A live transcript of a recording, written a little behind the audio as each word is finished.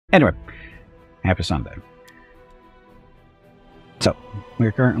Anyway, happy Sunday. So,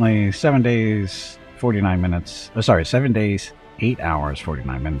 we're currently 7 days, 49 minutes. Oh, sorry, 7 days, 8 hours,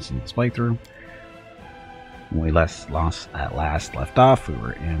 49 minutes in this playthrough. When we last left off, we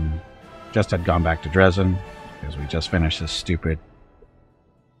were just had gone back to Dresden because we just finished this stupid,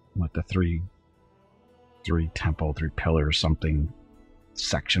 what, the three temple, 3 pillars something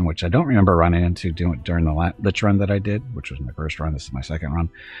section, which I don't remember running into during the Lich run that I did, which was my first run. This is my second run,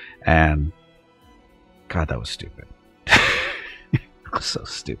 and God, that was stupid. It was so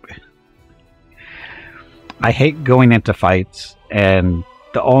stupid. I hate going into fights, and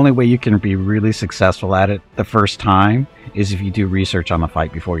the only way you can be really successful at it the first time is if you do research on the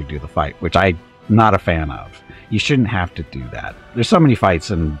fight before you do the fight, which I'm not a fan of. You shouldn't have to do that. There's so many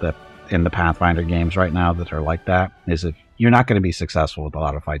fights in the Pathfinder games right now that are like that. Is if you're not going to be successful with a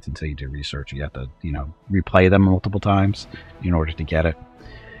lot of fights until you do research. You have to, replay them multiple times in order to get it,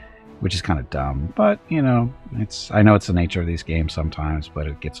 which is kind of dumb. But, I know it's the nature of these games sometimes, but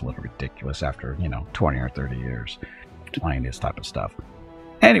it gets a little ridiculous after, 20 or 30 years playing this type of stuff.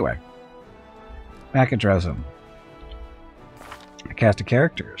 Anyway, back at Dresden. A cast of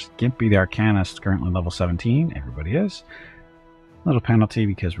characters. Gimpy the Arcanist, currently level 17. Everybody is. Little penalty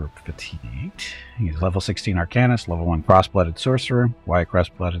because we're fatigued. He's level 16 Arcanist, level 1 Cross-Blooded Sorcerer. Why a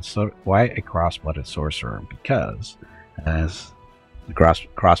Cross-Blooded Sorcerer? Because as the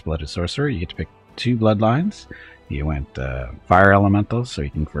Cross-Blooded Sorcerer, you get to pick 2 bloodlines. You went Fire Elemental, so you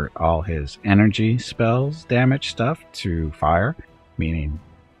can convert all his energy spells, damage stuff to fire. Meaning,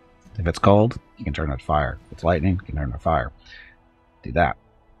 if it's cold, you can turn it to fire. If it's lightning, you can turn it to fire. Do that.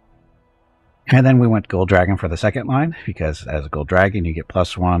 And then we went Gold Dragon for the second line, because as a Gold Dragon, you get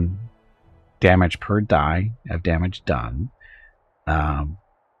 +1 damage per die of damage done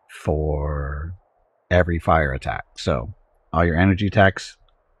for every fire attack. So all your energy attacks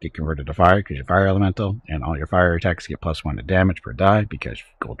get converted to fire because you're Fire Elemental, and all your fire attacks get +1 to damage per die because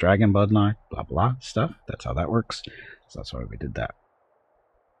Gold Dragon bloodline, blah blah stuff. That's how that works. So that's why we did that.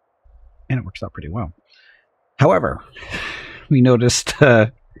 And it works out pretty well. However, we noticed...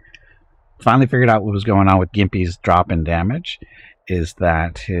 finally figured out what was going on with Gimpy's drop in damage, is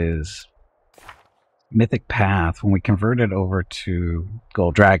that his Mythic Path, when we converted over to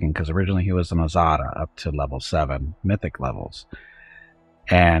Gold Dragon, because originally he was an Azada up to level 7 Mythic levels,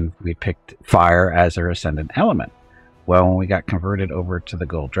 and we picked Fire as our Ascendant Element. Well, when we got converted over to the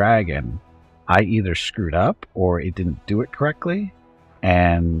Gold Dragon, I either screwed up or it didn't do it correctly,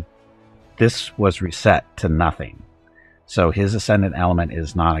 and this was reset to nothing. So his Ascendant Element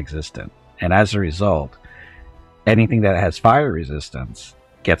is non-existent. And as a result, anything that has fire resistance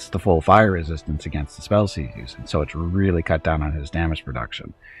gets the full fire resistance against the spells he's using. So it's really cut down on his damage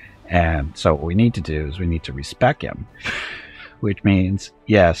production. And so what we need to do is we need to respec him, which means,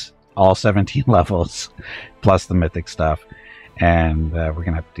 yes, all 17 levels plus the mythic stuff. And we're going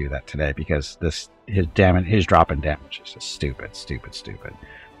to have to do that today because his drop in damage is just stupid.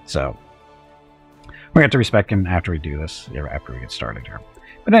 So we're going to have to respec him after we do this, after we get started here.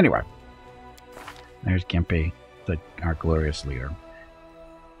 But anyway. There's Gimpy, our glorious leader.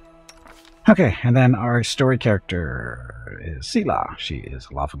 Okay, and then our story character is Selah. She is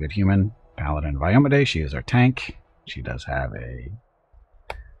a lawful good human, paladin of Iomade. She is our tank. She does have a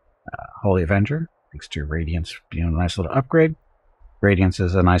Holy Avenger. Thanks to Radiance being a nice little upgrade. Radiance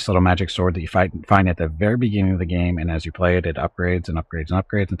is a nice little magic sword that you find at the very beginning of the game, and as you play it, it upgrades and upgrades and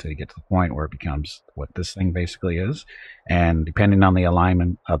upgrades until you get to the point where it becomes what this thing basically is. And depending on the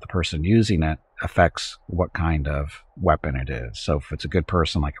alignment of the person using it, affects what kind of weapon it is. So if it's a good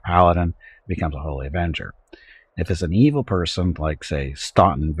person like a paladin, it becomes a Holy Avenger. If it's an evil person like, say,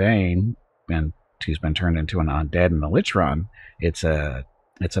 Staunton Vane, who's been turned into an undead in the Lich run, it's an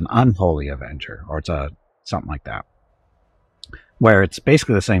Unholy Avenger, or it's something like that, where it's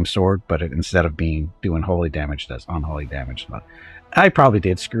basically the same sword, but instead of doing holy damage, it does unholy damage. But I probably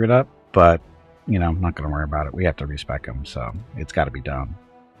did screw it up, but I'm not going to worry about it. We have to respec them, so it's got to be done.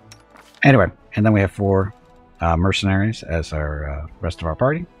 Anyway, and then we have 4 mercenaries as our rest of our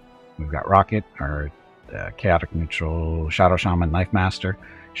party. We've got Rocket, our chaotic neutral Shadow Shaman Knife Master.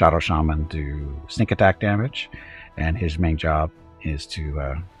 Shadow Shaman do sneak attack damage, and his main job is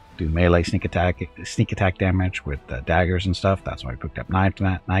to do melee sneak attack damage with daggers and stuff. That's why I picked up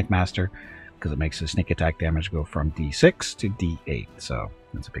Knife Master, because it makes his sneak attack damage go from D6 to D8. So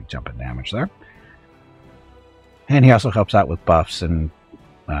that's a big jump in damage there. And he also helps out with buffs and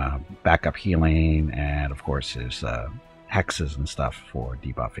backup healing, and of course his hexes and stuff for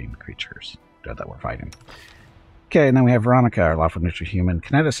debuffing creatures that we're fighting. Okay, and then we have Veronica, our lawful neutral human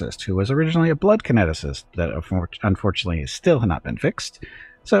kineticist, who was originally a blood kineticist that unfortunately has still not been fixed.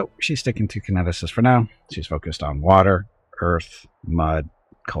 So she's sticking to kineticist for now. She's focused on water, earth, mud,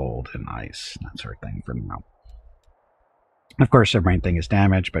 cold, and ice. That's her thing for now. Of course, her main thing is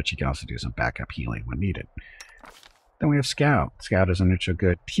damage, but she can also do some backup healing when needed. Then we have Scout. Scout is a neutral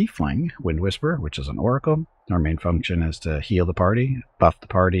good tiefling, Wind Whisperer, which is an oracle. Her main function is to heal the party, buff the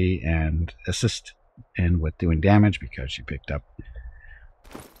party, and assist with doing damage because she picked up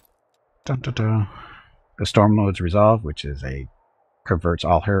the Storm Lord's Resolve, which is converts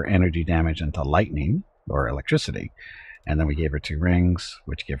all her energy damage into lightning or electricity. And then we gave her 2 rings,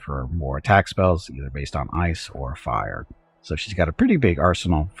 which give her more attack spells, either based on ice or fire. So she's got a pretty big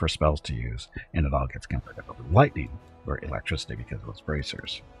arsenal for spells to use, and it all gets converted over lightning or electricity because of those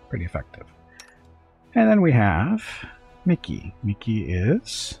bracers. Pretty effective. And then we have Mickey. Mickey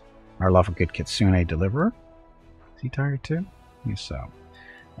is our lawful good Kitsune Deliverer. Is he tired too? I think so.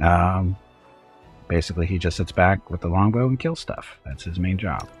 Basically, he just sits back with the longbow and kills stuff. That's his main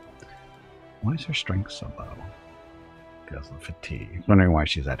job. Why is her strength so low? Because of the fatigue. I was wondering why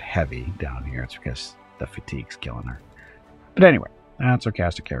she's that heavy down here. It's because the fatigue's killing her. But anyway, that's our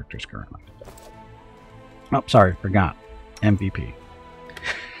cast of characters currently. Oh, sorry, forgot. MVP.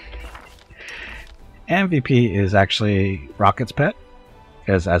 MVP is actually Rocket's pet.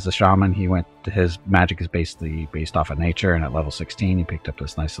 Because as a shaman, his magic is basically based off of nature, and at level 16, he picked up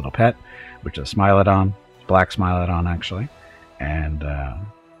this nice little pet, which is Smilodon, black Smilodon actually. And the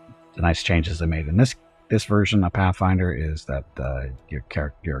nice changes they made in this version of Pathfinder is that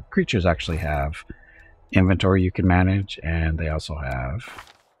your creatures actually have inventory you can manage, and they also have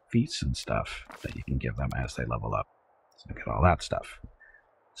feats and stuff that you can give them as they level up. So look at all that stuff.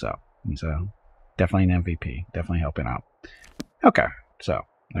 So he's definitely an MVP, definitely helping out. Okay. So,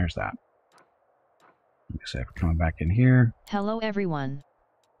 there's that. Let's see if we're coming back in here. Hello everyone.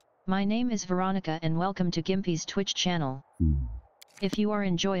 My name is Veronica and welcome to Gimpy's Twitch channel. If you are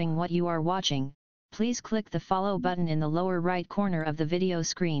enjoying what you are watching, please click the follow button in the lower right corner of the video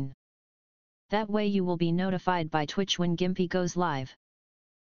screen. That way you will be notified by Twitch when Gimpy goes live.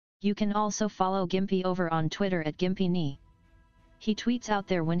 You can also follow Gimpy over on Twitter at GimpyKnee. He tweets out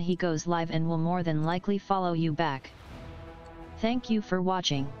there when he goes live and will more than likely follow you back. Thank you for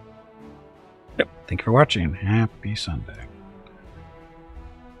watching. Yep, thank you for watching. Happy Sunday.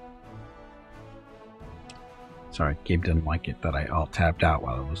 Sorry, Gabe didn't like it that I alt-tabbed out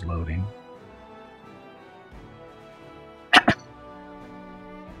while it was loading.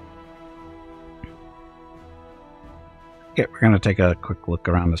 Okay, we're going to take a quick look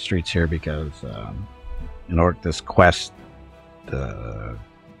around the streets here because in order this quest, the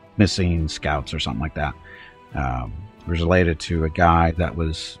missing scouts or something like that, was related to a guy that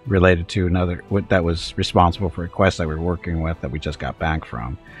was related to another that was responsible for a quest that we were working with that we just got back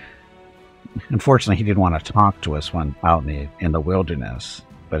from. Unfortunately, he didn't want to talk to us when out in the wilderness,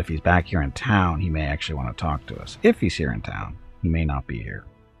 but if he's back here in town, he may actually want to talk to us. If he's here in town, he may not be here.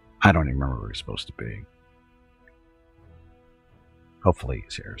 I don't even remember where he's supposed to be. Hopefully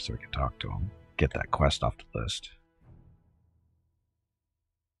he's here so we can talk to him, get that quest off the list.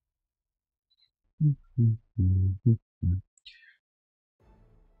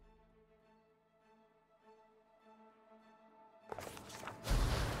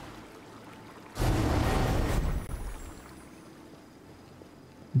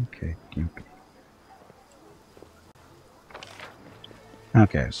 Okay, Gimpy.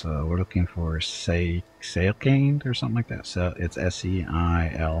 Okay, so we're looking for Seilkind or something like that. So it's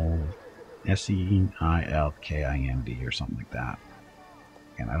Seilkind or something like that.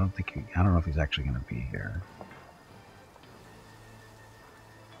 And I don't know if he's actually going to be here.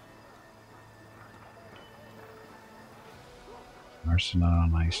 Arsenal,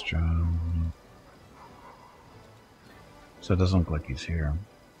 Maestro. So it doesn't look like he's here.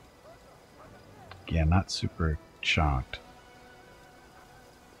 Yeah, not super shocked.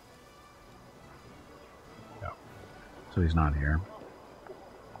 No. So he's not here.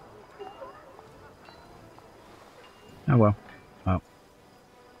 Oh well.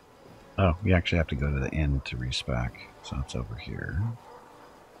 Oh, we actually have to go to the inn to respec, so it's over here.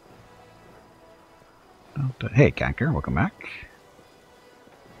 Hey, Kanker, welcome back.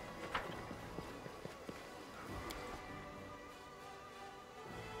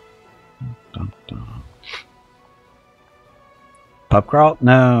 Pub crawl?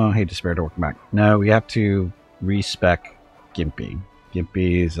 No. Hey, Despair, welcome back. No, we have to respec Gimpy.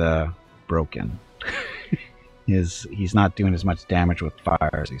 Gimpy is broken. He's not doing as much damage with fire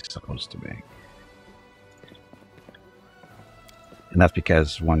as he's supposed to be. And that's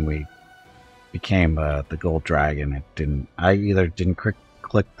because when we became the gold dragon, I either didn't click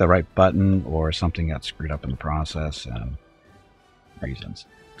the right button or something got screwed up in the process and reasons.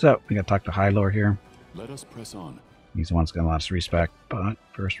 So, we gotta talk to High Lord here. Let us press on. He's the one that's gonna let us respec, but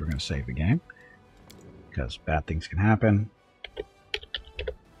first we're gonna save the game. Because bad things can happen.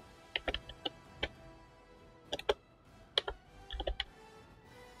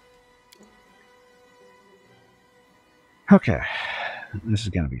 Okay, this is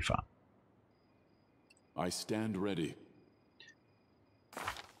going to be fun. I stand ready.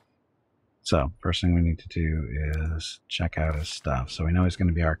 So, first thing we need to do is check out his stuff. So we know he's going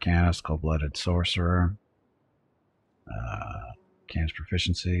to be Arcanist, Cold-Blooded Sorcerer. Can's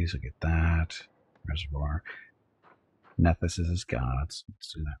proficiency, so get that. Reservoir. Nethys is his god. Let's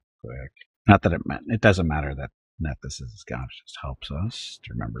do that quick. Not that it doesn't matter that Nethys is his god. It just helps us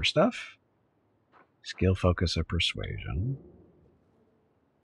to remember stuff. Skill, focus, or persuasion.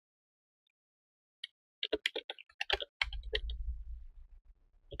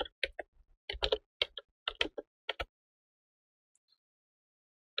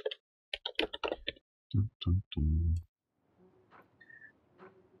 Dun, dun, dun.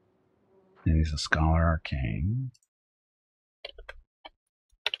 And he's a Scholar Arcane.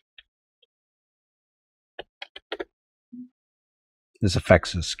 This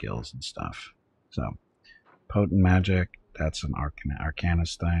affects his skills and stuff. So, Potent Magic, that's an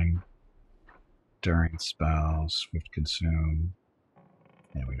Arcanist thing. During spells, Swift Consume.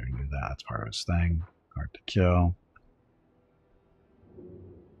 Yeah, we don't do that. That's part of his thing. Hard to kill.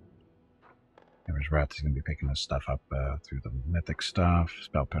 There's Rats. He's going to be picking this stuff up through the mythic stuff.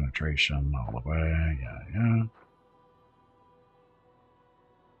 Spell penetration all the way. Yeah.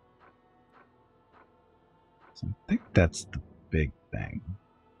 So I think that's the big thing.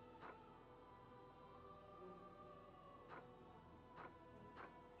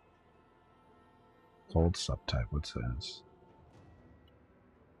 Cold subtype, what's this?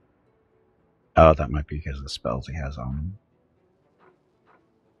 Oh, that might be because of the spells he has on him.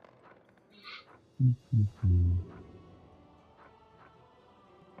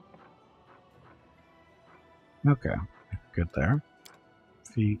 Okay, good there.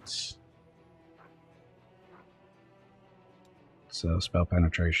 Feats. So spell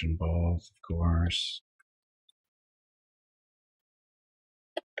penetration both, of course.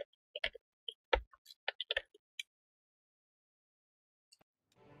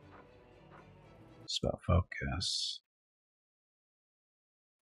 Spell focus.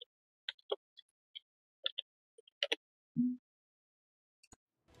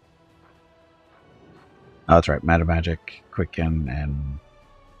 Oh, that's right. Meta Magic, Quicken, and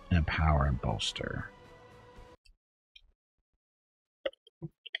Empower and Bolster.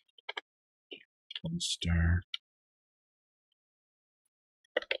 Bolster.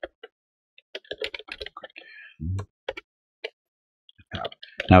 Quicken.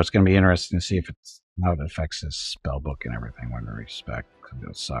 Now it's going to be interesting to see if how it affects his spell book and everything when we respec, because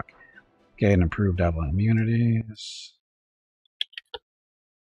it'll suck. Gain improved double immunities.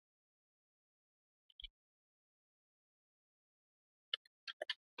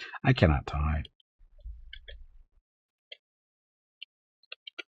 I cannot tie.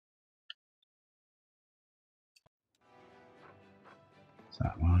 Is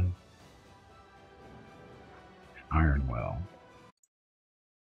that one? Iron Will.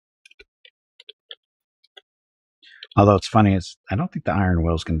 Although it's funny, I don't think the Iron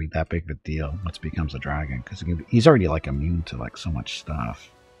Will is going to be that big of a deal once he becomes a dragon, because he's already like immune to like so much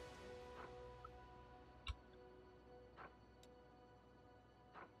stuff.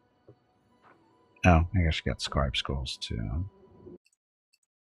 Oh, I guess you got Scribe Scrolls too.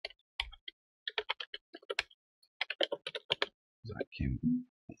 That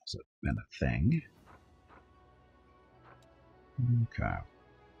has been a thing. Okay.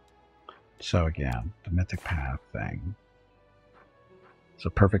 So again, the Mythic Path thing.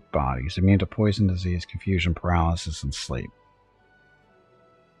 So perfect body. He's immune to poison, disease, confusion, paralysis, and sleep.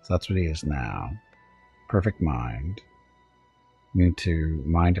 So that's what he is now. Perfect mind. Immune to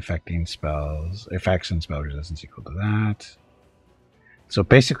mind affecting spells, effects and spell resistance equal to that. So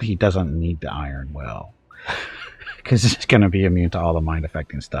basically he doesn't need the Iron Will. Because it's going to be immune to all the mind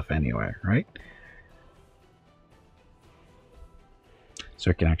affecting stuff anyway, right? So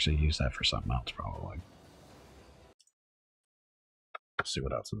we can actually use that for something else probably. Let's see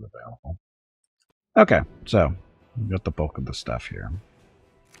what else is available. Okay, so we've got the bulk of the stuff here.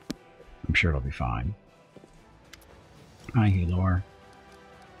 I'm sure it'll be fine. Hi, Helor.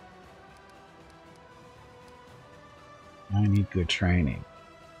 I need good training.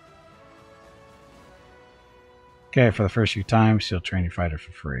 Okay, for the first few times, you'll train your fighter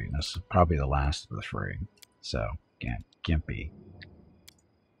for free. This is probably the last of the free. So, again, Gimpy.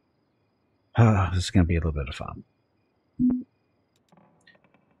 This is going to be a little bit of fun.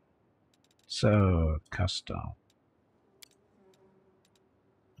 So, custom.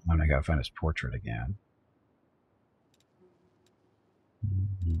 I gotta find his portrait again.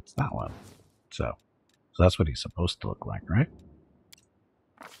 It's that one. So that's what he's supposed to look like, right?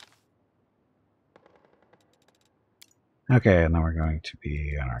 Okay, and then we're going to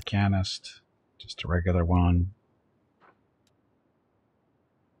be an Arcanist, just a regular one.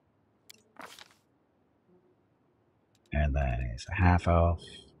 And then he's a half-elf.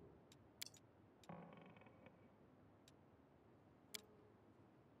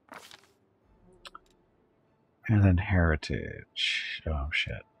 And then heritage. Oh,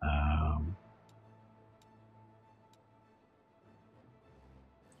 shit. What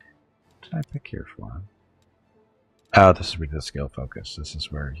did I pick here for him? Oh, this is where the skill focus. This is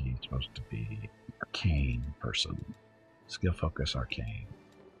where he's supposed to be arcane person. Skill focus, arcane.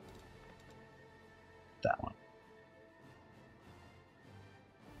 That one.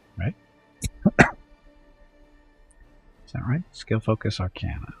 Right? Is that right? Skill focus,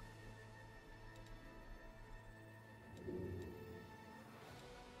 arcana.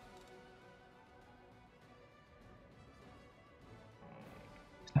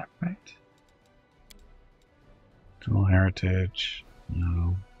 Is that right? Dual heritage.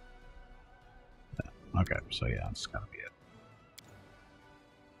 No. Okay, so yeah, it's gotta be it.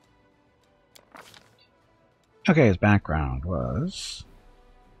 Okay, his background was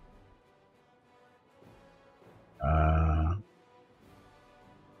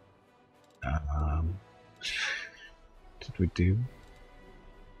did we do?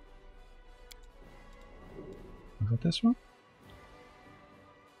 Was it this one?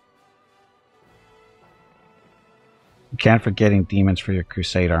 You can't forgetting demons for your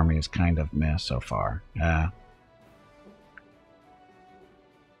crusade army is kind of meh so far.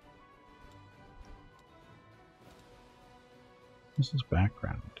 What's his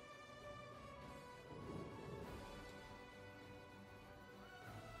background?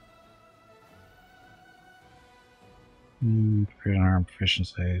 Arm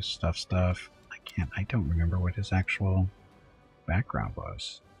proficiency, stuff. I don't remember what his actual background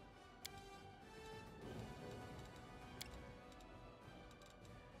was.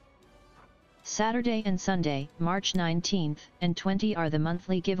 Saturday and Sunday, March 19th and 20 are the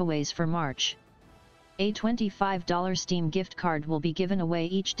monthly giveaways for March. A $25 Steam gift card will be given away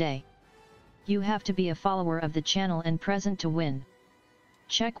each day. You have to be a follower of the channel and present to win.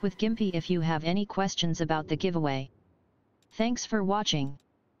 Check with Gimpy if you have any questions about the giveaway. Thanks for watching.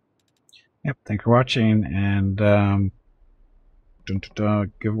 Yep, thanks for watching, and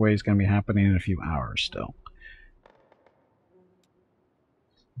giveaway is going to be happening in a few hours still.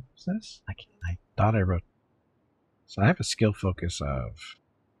 What's this? I thought I wrote. So I have a skill focus of.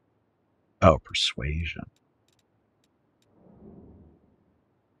 Oh, persuasion.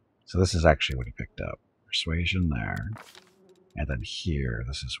 So this is actually what he picked up. Persuasion there. And then here,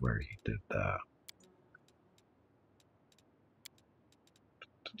 this is where he did the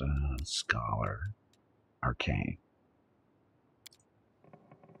scholar arcane.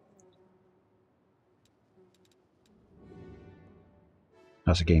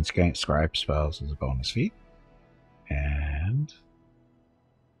 Also gains scribe spells as a bonus feat. And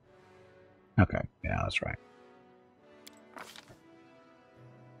okay, yeah, that's right.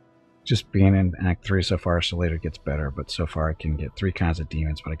 Just being in Act 3 so far, so later it gets better, but so far I can get 3 kinds of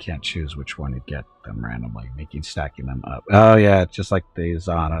demons, but I can't choose which one to get them randomly, stacking them up. Oh yeah, just like the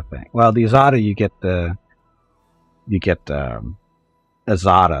Azada thing. Well, the Azada you get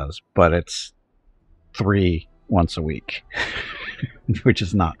Azadas, but it's 3 once a week, which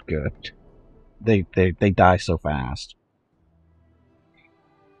is not good. They die so fast.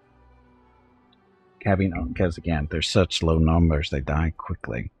 Because again, they're such low numbers, they die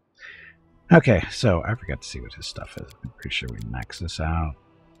quickly. Okay, so I forgot to see what his stuff is. I'm pretty sure we max this out.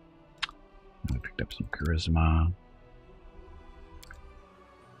 I picked up some charisma.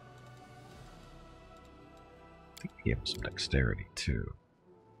 I think we gave him some dexterity too.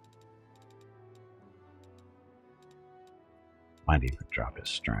 Might even drop his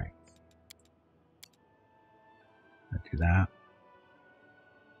strength. I do that.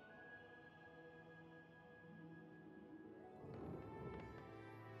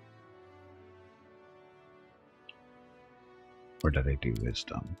 Or did I do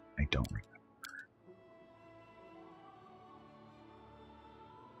wisdom? I don't remember.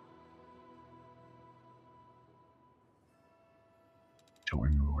 Don't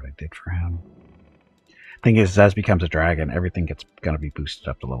remember what I did for him. Thing is, as becomes a dragon, everything gonna be boosted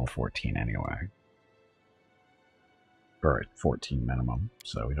up to level 14 anyway. Or 14 minimum,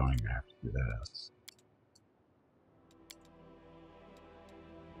 so we don't even have to do this.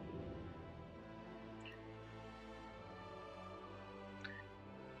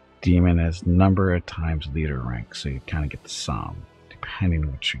 demon is number of times leader rank, so you kind of get the sum, depending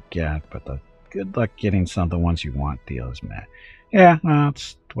on what you get, but the good luck getting some the ones you want deal is met. Yeah, well,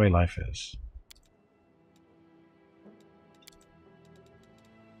 that's the way life is.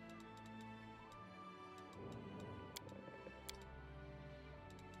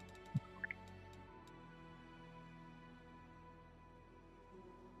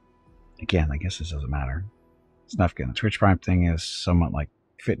 Again, I guess this doesn't matter. It's not getting the Twitch Prime thing is somewhat like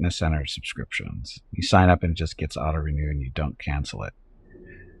fitness center subscriptions. You sign up and it just gets auto-renewed and you don't cancel it.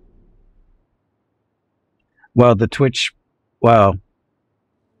 Well, the Twitch, well,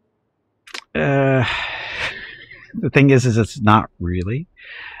 the thing is it's not really.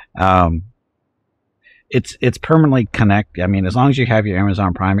 It's permanently connected. I mean, as long as you have your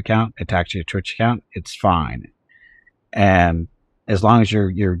Amazon Prime account attached to your Twitch account, it's fine. And as long as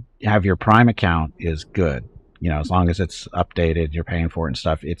you have your Prime account is good. You know, as long as it's updated, you're paying for it and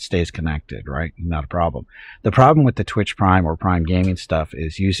stuff, it stays connected, right? Not a problem. The problem with the Twitch Prime or Prime Gaming stuff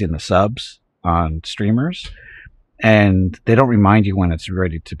is using the subs on streamers, and they don't remind you when it's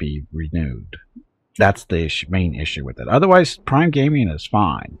ready to be renewed. That's the main issue with it. Otherwise, Prime Gaming is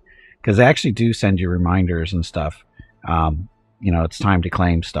fine, because they actually do send you reminders and stuff. You know, it's time to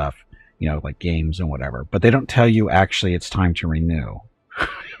claim stuff, you know, like games and whatever. But they don't tell you actually it's time to renew.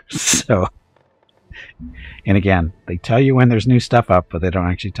 So, and again, they tell you when there's new stuff up, but they don't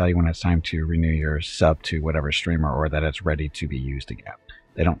actually tell you when it's time to renew your sub to whatever streamer or that it's ready to be used again.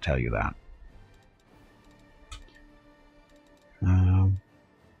 They don't tell you that.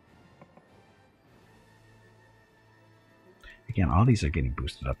 Again, all these are getting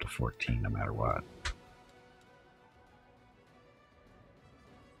boosted up to 14 no matter what.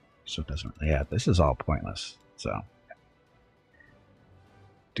 So it doesn't really, yeah, this is all pointless. So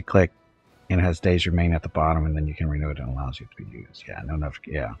to click, and it has days remain at the bottom, and then you can renew it and it allows you to be used. Yeah,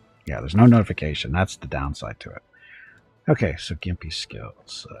 yeah, there's no notification. That's the downside to it. Okay, so Gimpy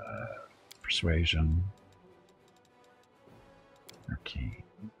skills. Persuasion. Arcane.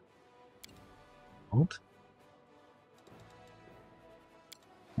 Hold.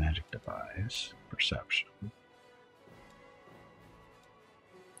 Magic device. Perception.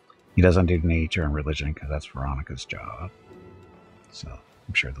 He doesn't do nature and religion because that's Veronica's job. So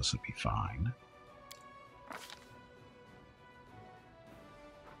I'm sure this will be fine.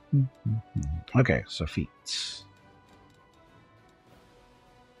 Okay, so feats.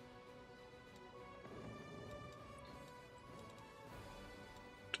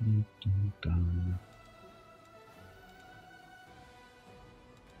 Dun, dun, dun.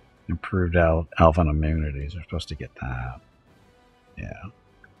 Improved elven immunities. They're supposed to get that. Yeah.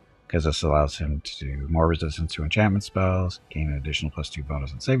 Because this allows him to do more resistance to enchantment spells, gain an additional +2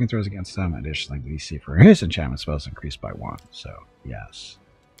 bonus on saving throws against them. Additionally, the DC for his enchantment spells increased by 1. So, yes.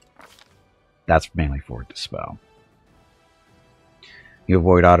 That's mainly for Dispel. You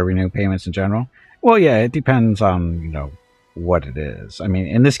avoid auto-renew payments in general? Well, yeah, it depends on, you know, what it is. I mean,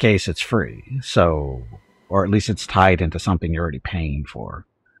 in this case, it's free. So, or at least it's tied into something you're already paying for.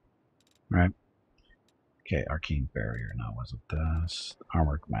 Right? Okay, Arcane Barrier. Now, was it this?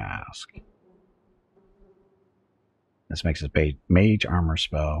 Armored Mask. This makes his mage armor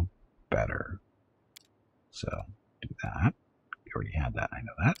spell better. So, do that. You already had that, I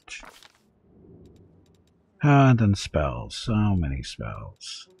know that. And then spells. So many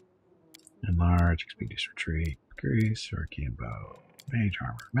spells. Enlarge, Expeditious Retreat, Grease, Hurricane Bow, Mage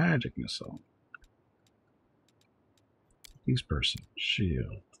Armor, Magic Missile. Use Person,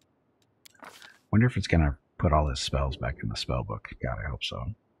 Shield. Wonder if it's going to put all his spells back in the spell book. God, I hope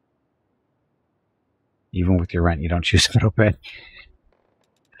so. Even with your rent, you don't choose to open.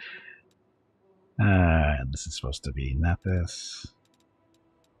 This is supposed to be Nethys.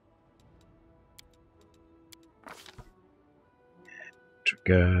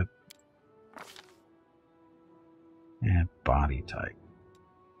 Good. And body type.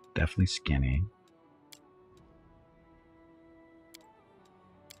 Definitely skinny.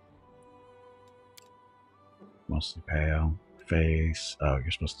 Mostly pale. Face. Oh,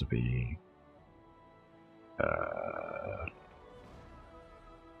 you're supposed to be...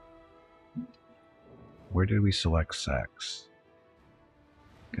 where did we select sex?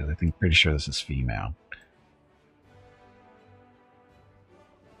 Because I think pretty sure this is female.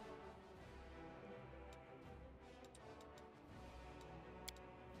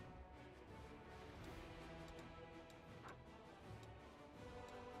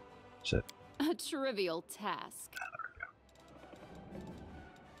 A trivial task.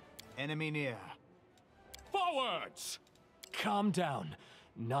 Enemy near. Forwards! Calm down.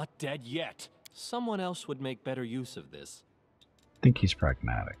 Not dead yet. Someone else would make better use of this. think he's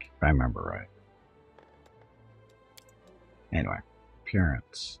pragmatic, if I remember right. Anyway,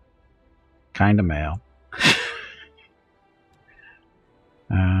 appearance. Kind of male.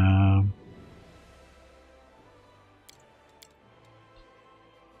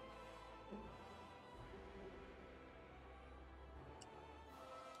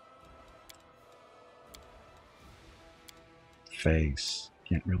 Face.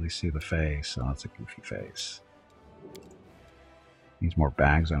 Can't really see the face, so that's a goofy face. Needs more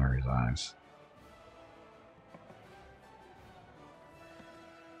bags under his eyes.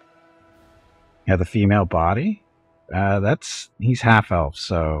 Yeah, the female body. He's half elf,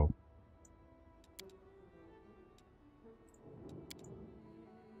 so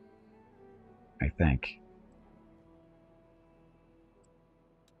I think.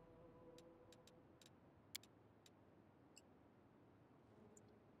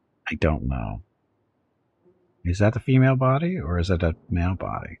 I don't know. Is that the female body or is it a male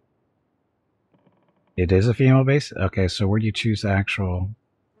body? It is a female base? Okay, so where do you choose the actual?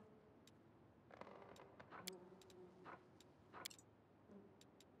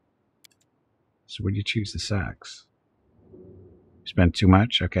 So where do you choose the sex? You spend too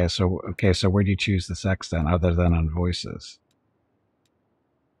much? Okay, so where do you choose the sex then, other than on voices?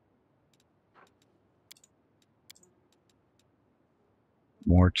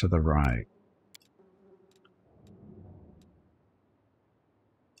 More to the right.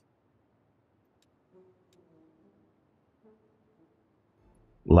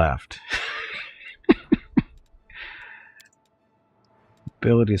 Left.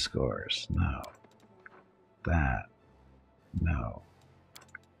 Ability scores. No. That. No.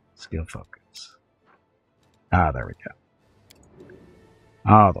 Skill focus. Ah, there we go.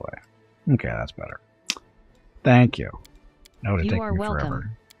 All the way. Okay, that's better. Thank you. That would have taken me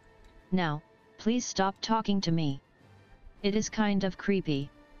forever. Now, please stop talking to me. It is kind of creepy.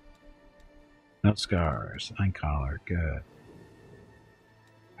 No scars. Eye collar. Good.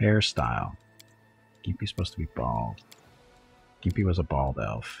 Hairstyle. Gimpy's supposed to be bald. Gimpy was a bald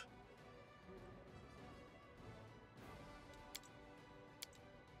elf.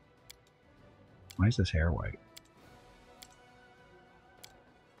 Why is his hair white?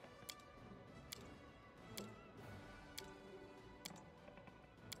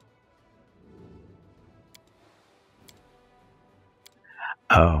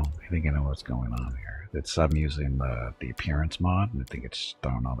 Oh, I think I know what's going on here. I'm using the appearance mod, and I think it's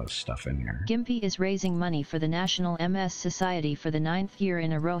throwing all this stuff in here. Gimpy is raising money for the National MS Society for the 9th year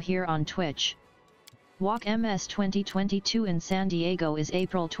in a row here on Twitch. Walk MS 2022 in San Diego is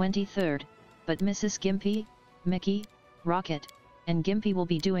April 23rd, but Mrs. Gimpy, Mickey, Rocket, and Gimpy will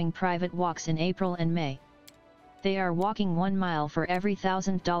be doing private walks in April and May. They are walking 1 mile for every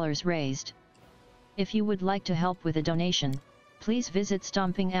 $1,000 raised. If you would like to help with a donation, please visit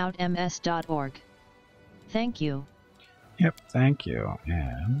stompingoutms.org. Thank you. Yep, thank you.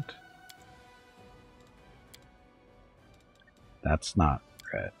 And that's not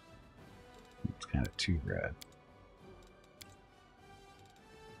red. It's kind of too red.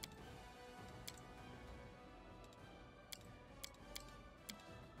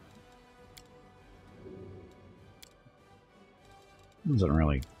 Doesn't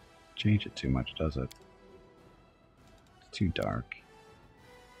really change it too much, does it? It's too dark.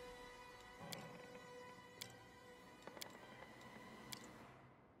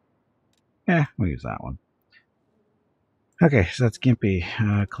 Yeah, we'll use that one. Okay, so that's Gimpy.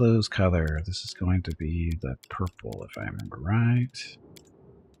 Clothes color. This is going to be the purple, if I remember right.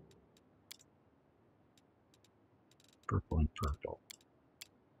 Purple and purple.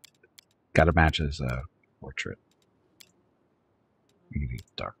 Got to match his portrait. Maybe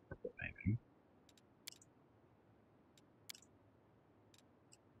dark purple, maybe.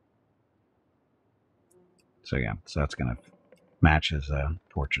 So yeah, so that's going to match his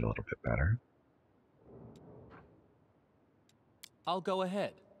portrait a little bit better. I'll go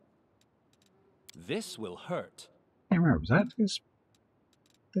ahead. This will hurt. I can't remember, was that his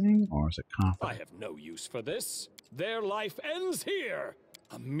thing, or was it confident? I have no use for this. Their life ends here.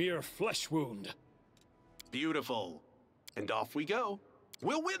 A mere flesh wound. Beautiful. And off we go.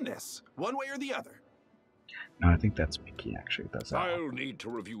 We'll win this, one way or the other. No, I think that's Mickey, actually. That's I'll need to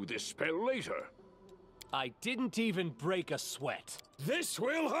review this spell later. I didn't even break a sweat. This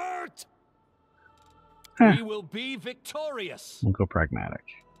will hurt! We will be victorious. We'll go pragmatic.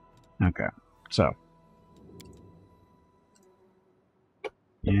 Okay, so.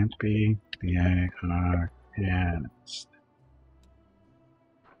 Gimpy, the Arcanist.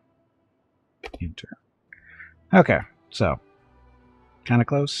 Enter. Okay, so. Kind of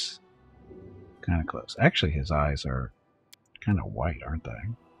close. Kind of close. Actually, his eyes are Kind of white, aren't they?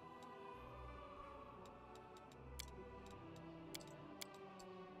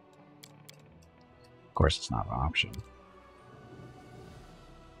 Of course, it's not an option.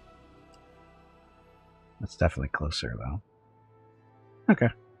 It's definitely closer, though. Okay.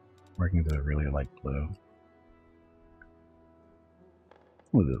 Working to the really light blue.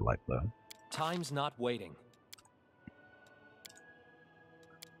 We'll do the light blue. Time's not waiting.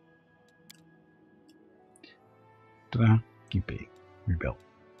 Ta-da. Gimpy. Rebuilt.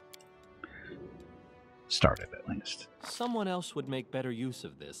 Started, at least. Someone else would make better use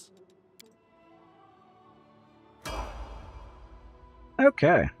of this.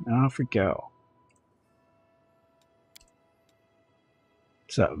 Okay, off we go.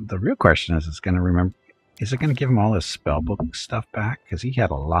 So the real question is, it's going to remember. Is it going to give him all his spellbook stuff back? Because he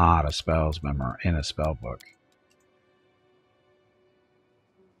had a lot of spells in his spellbook.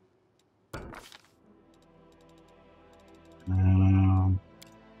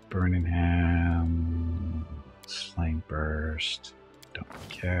 Burning Hand, Slang Burst. Don't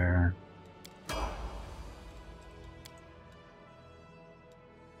care.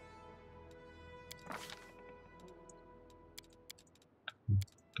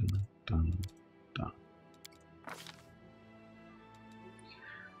 Dun.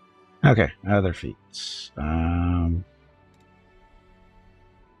 Okay, other feats.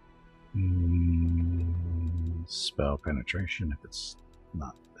 Spell penetration if it's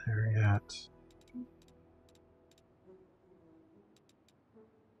not there yet.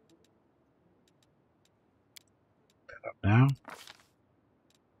 That up now.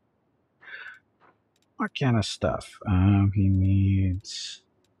 Arcanist stuff. He needs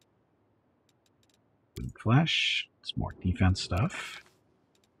Wind Flesh. It's more defense stuff.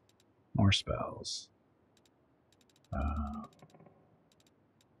 More spells.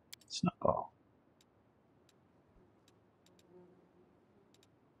 Snowball.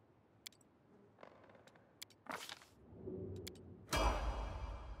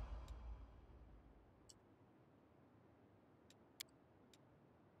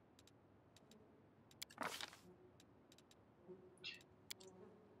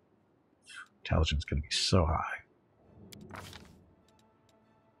 Intelligence is going to be so high.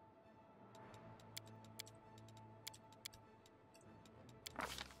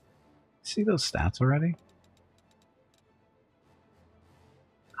 See those stats already?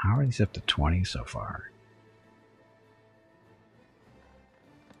 How are these up to 20 so far?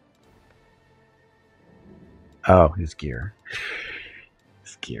 Oh, his gear.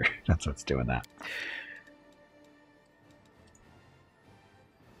 His gear. That's what's doing that.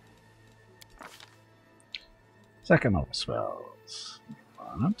 Second level spells.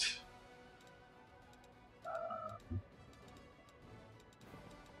 Want.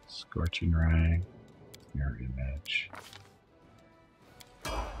 Scorching Ray. Mirror Image.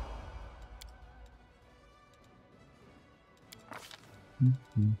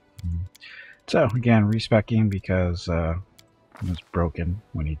 So again, respecking because it was broken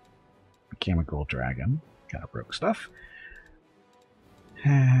when he became a gold dragon. Kind of broke stuff.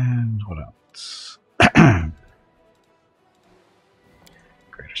 And what else?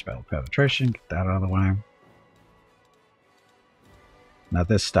 Greater spell penetration. Get that out of the way. Now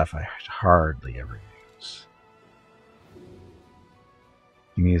this stuff I hardly ever use.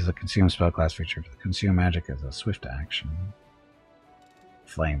 You can use the consume spellclass feature to consume magic as a swift action.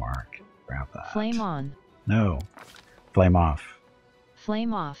 Flame arc. Grab that. Flame on. No. Flame off.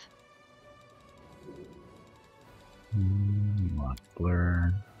 Flame off. You want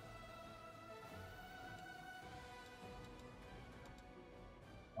blur.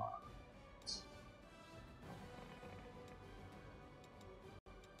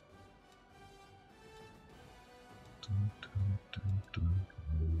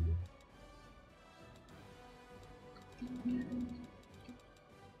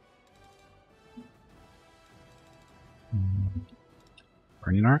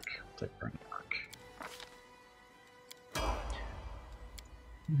 Burning arc? I'll take burning arc.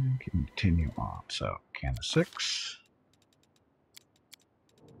 And continue on. So, can of 6.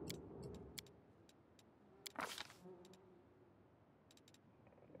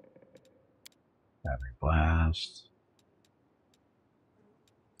 Battery blast.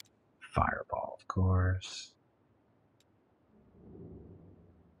 Fireball, of course.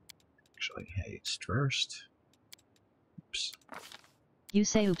 Actually, haste first. Oops. You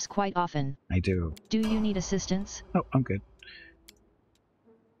say oops quite often. I do. Do you need assistance? Oh, I'm good.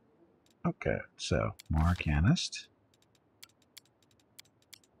 Okay, so more Arcanist.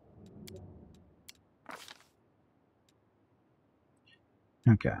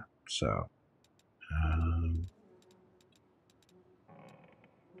 Okay, so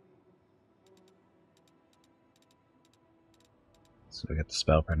So we got the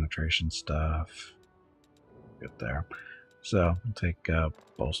spell penetration stuff. Good there. So we'll take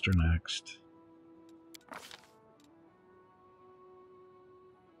bolster next.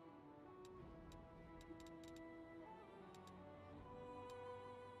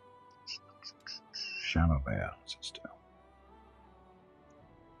 Shadow Veil system.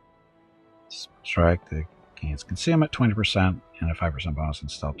 Strike that gains concealment 20% and a 5% bonus in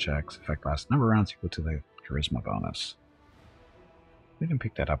stealth checks. Effect lasts number of rounds equal to the charisma bonus. We didn't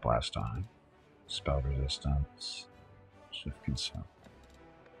pick that up last time. Spell resistance. Shift conceal.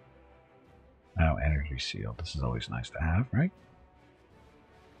 Now energy seal. This is always nice to have, right?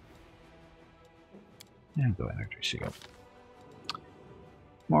 Yeah, go energy seal.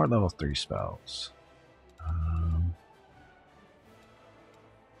 More level 3 spells.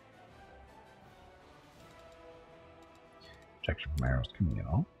 Protection from arrows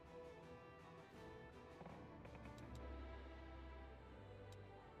communal.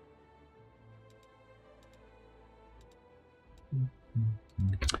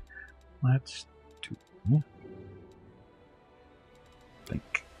 Let's do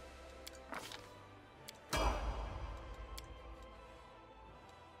think. Okay,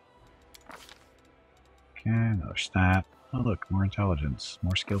 another stat. Oh look, more intelligence,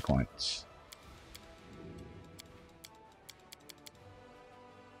 more skill points.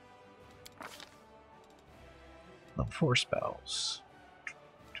 Level 4 spells.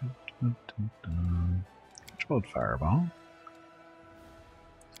 Controlled fireball.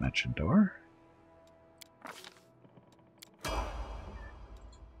 Dimension door.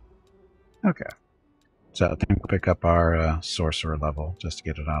 Okay. So I think we'll pick up our sorcerer level just to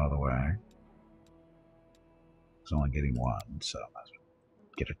get it out of the way. It's only getting 1, so let's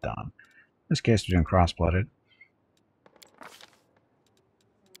get it done. In this case, we're doing cross-blooded.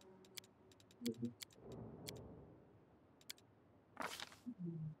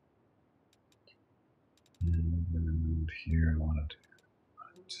 And here I want to do what?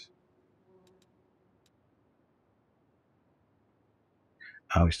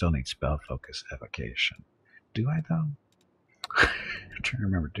 Oh, we still need spell focus evocation. Do I though? I'm trying to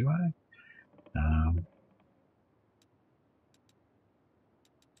remember. Do I?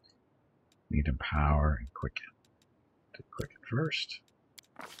 Need empower and quicken. Do quicken first,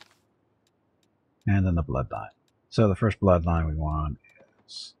 and then the bloodline. So the first bloodline we want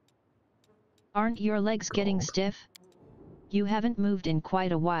is. Aren't your legs getting stiff? You haven't moved in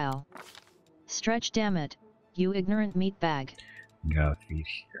quite a while. Stretch, damn it, you ignorant meatbag. Got a feat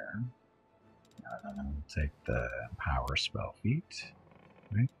here. Take the power spell feat.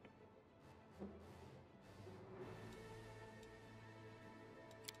 Right?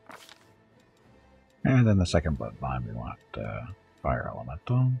 And then the second bloodline we want fire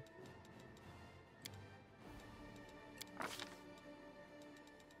elemental.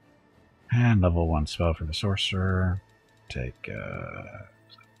 And level 1 spell for the sorcerer. Take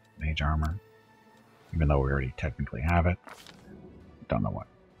mage armor. Even though we already technically have it. Don't know what.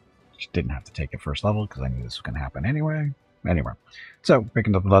 Just didn't have to take it first level because I knew this was going to happen anyway. Anyway, so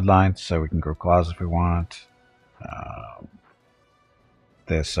picking up the bloodline so we can grow claws if we want.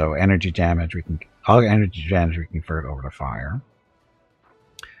 This, so energy damage, all energy damage we can convert over to fire.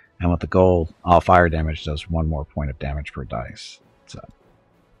 And with the gold, all fire damage does 1 more point of damage per dice. So.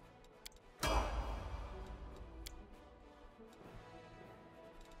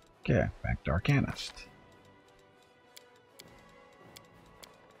 Okay, back to Arcanist.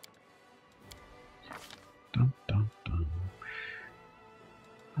 Dun, dun, dun.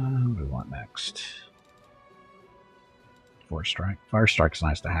 What do we want next? Force Strike. Fire Strike's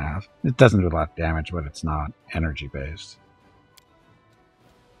nice to have. It doesn't do a lot of damage, but it's not energy based.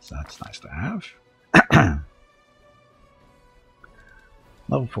 So that's nice to have.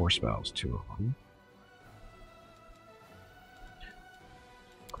 Level 4 spells, 2 of them.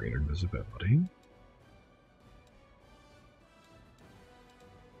 Greater invisibility.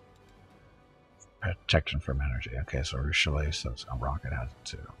 Protection from energy. Okay, so Ruchelet, so a rocket has it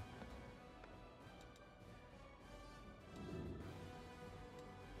too.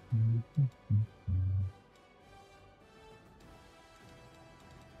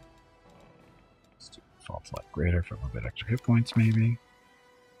 Let's do Fall Flight Greater for a little bit extra hit points, maybe.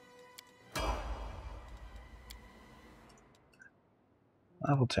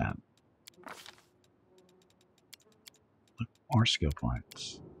 Level 10. More skill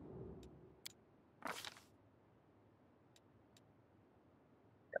points.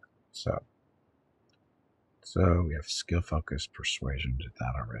 So we have skill focus, persuasion, did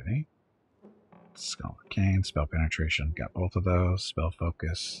that already. Skull Arcane, spell penetration, got both of those. Spell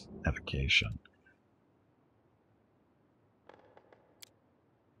focus, evocation.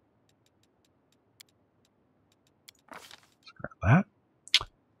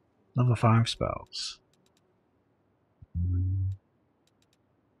 Level 5 spells.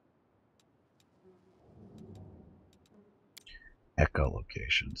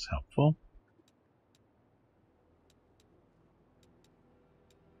 Echolocation's helpful.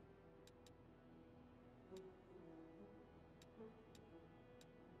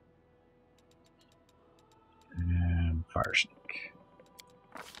 And Fire Snake.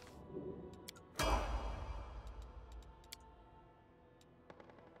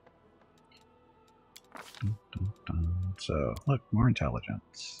 So, look, more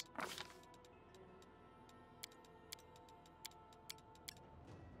intelligence.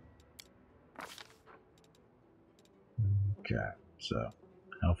 Okay, so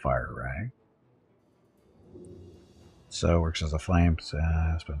Hellfire Ray. So works as a flame.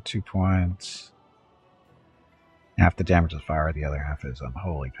 Spend 2 points. Half the damage is fire, the other half is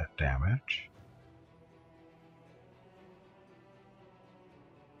unholy pet damage.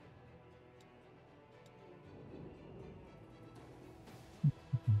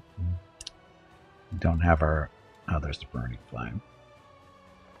 We don't have our. Oh, there's the burning flame.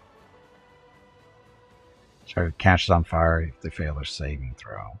 So it catches on fire if they fail their saving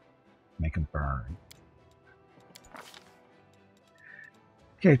throw. Make them burn.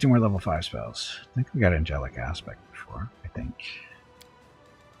 Okay, 2 more level 5 spells. I think we got Angelic Aspect before, I think.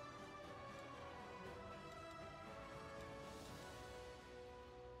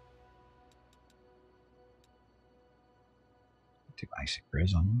 Do Icy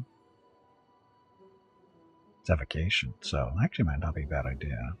Prison. It's evocation, so actually might not be a bad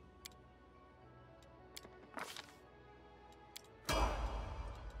idea.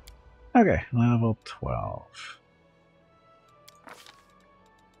 Okay, level 12.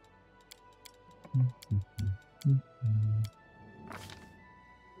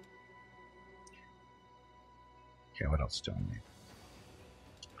 Okay, what else do we need?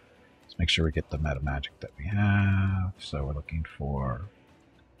 Let's make sure we get the meta magic that we have. So we're looking for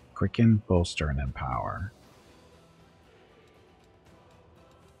Quicken, Bolster, and Empower.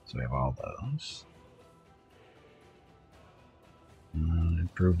 So we have all those.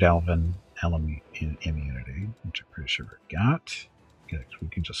 Improved Elven immunity, which I'm pretty sure we got. Okay, we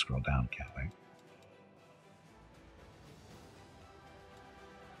can just scroll down, can't we?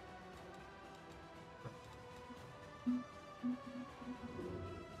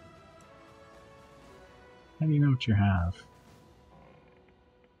 How do you know what you have?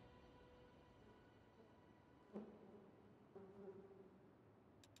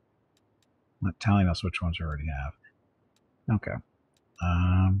 Not telling us which ones we already have. Okay.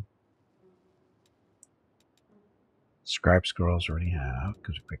 Scribe Scrolls already have,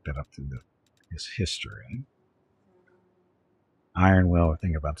 because we picked that up through his history. Iron Will, we're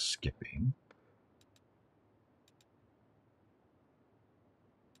thinking about skipping.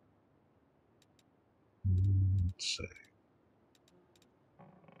 Let's see.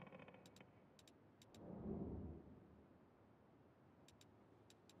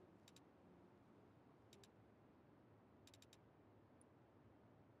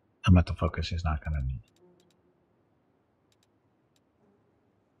 A mental focus he's not going to need.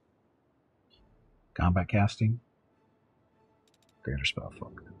 Combat casting. Greater spell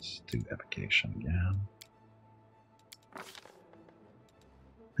focus. Do evocation again.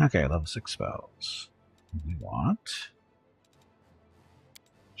 Okay, level 6 spells. We want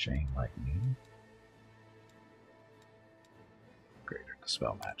Chain Lightning. Greater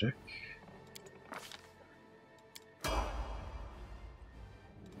Dispel Magic.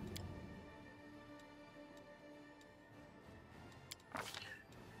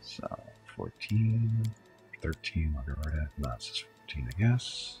 So 14, 13, whatever it is. No, it's just 14, I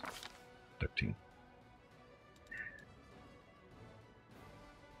guess. 13.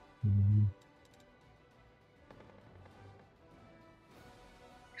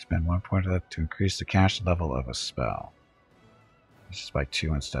 Spend 1 point of that to increase the cast level of a spell. This is by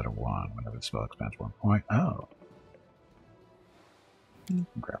 2 instead of 1. Whenever the spell expands 1 point. Oh.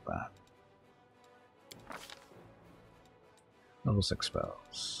 Grab that. Level 6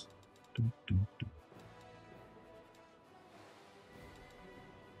 spells.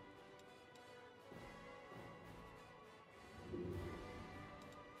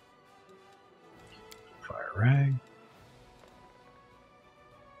 Fire Ray.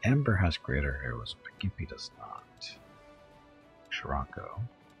 Ember has greater arrows, but Gimpy does not. Shirako.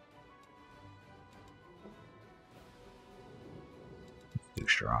 Let's do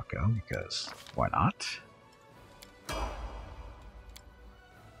Shirako because why not?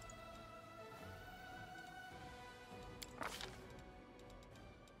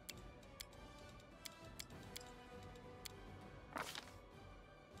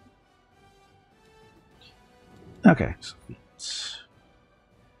 Okay, so it's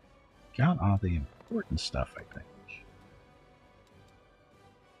got all the important stuff, I think.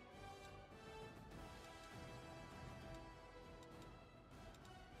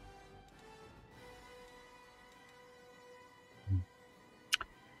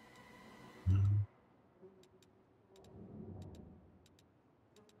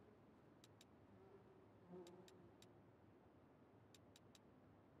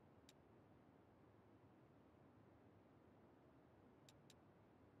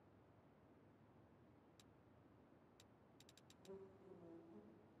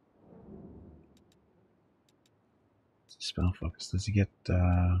 Spell focus. Does he get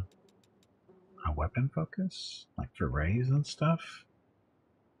a weapon focus? Like for rays and stuff?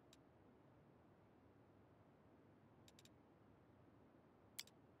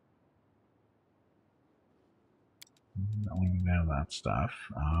 Don't even know that stuff.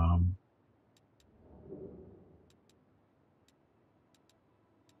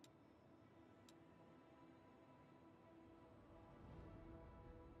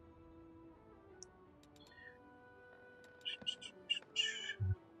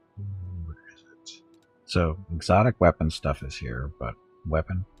 Where is it? So exotic weapon stuff is here, but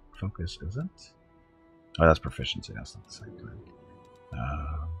weapon focus isn't. Oh, that's proficiency. That's not the same thing.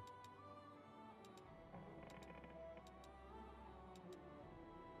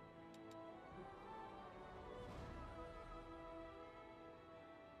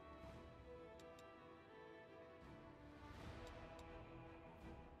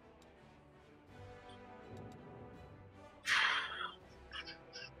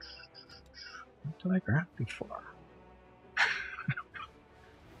 What did I grab before?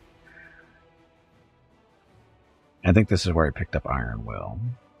 I think this is where I picked up Iron Will.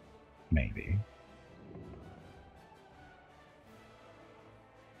 Maybe.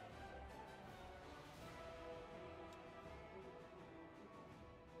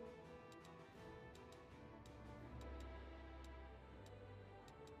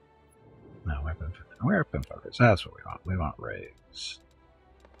 No, weapon focus. That's what we want. We want rays.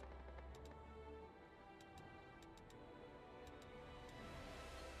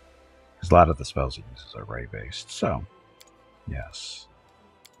 Because a lot of the spells he uses are ray based. So, yes.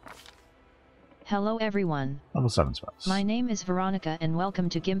 Hello everyone. Level 7 spells. My name is Veronica and welcome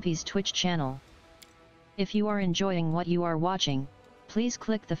to Gimpy's Twitch channel. If you are enjoying what you are watching, please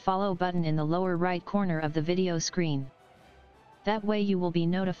click the follow button in the lower right corner of the video screen. That way you will be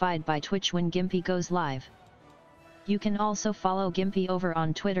notified by Twitch when Gimpy goes live. You can also follow Gimpy over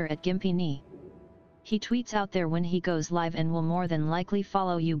on Twitter at GimpyNe. He tweets out there when he goes live and will more than likely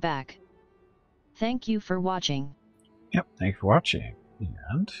follow you back. Thank you for watching. Yep, thank you for watching.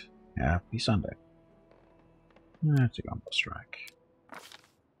 And happy Sunday. I have to go on the strike.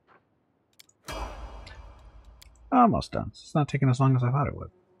 Almost done. It's not taking as long as I thought it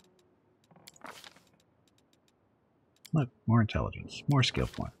would. Look, more intelligence, more skill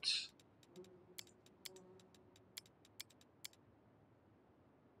points.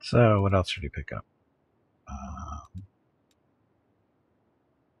 So, what else should you pick up?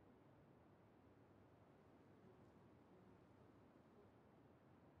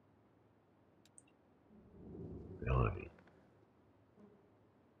 Ability.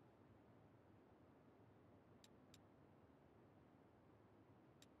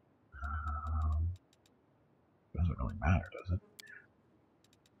 Doesn't really matter, does it?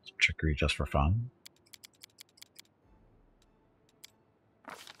 Some trickery just for fun.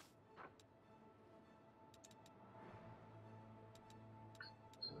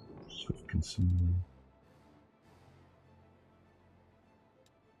 Swift consume.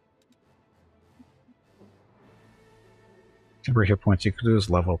 Temporary hit points equal to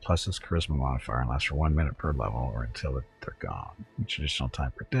his level plus his charisma modifier and lasts for 1 minute per level or until they're gone. Each additional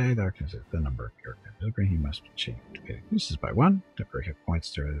time per day, that is the number of characters he must change. It increases by 1. Temporary hit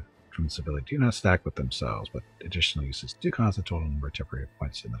points from this ability do not stack with themselves, but additional uses do cause the total number of temporary hit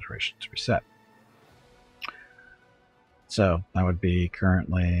points in the duration to reset. So that would be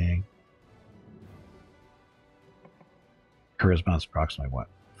currently charisma is approximately what,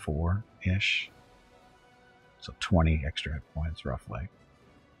 4-ish? So 20 extra hit points, roughly.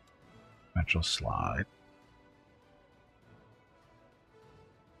 Eventual slide.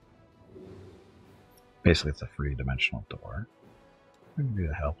 Basically, it's a 3-dimensional door. We can do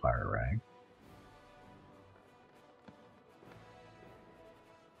the Hellfire Ray.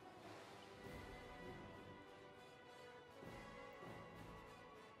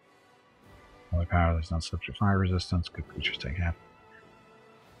 Holy power, there's no subject fire resistance. Good creatures take half.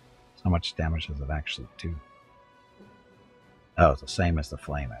 So how much damage does it actually do? Oh, it's the same as the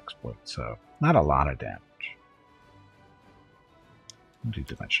flame exploit, so not a lot of damage.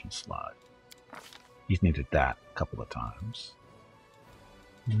 Multi-dimensional slide. He's needed that a couple of times.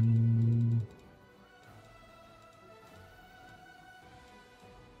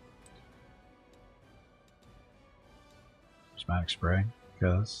 Prismatic spray,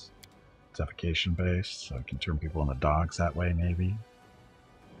 because it's efficacious based, so I can turn people into dogs that way, maybe.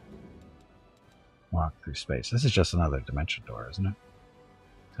 Walk through space. This is just another dimension door, isn't it?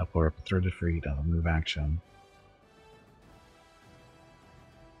 Teleport up a third of feet on a move action.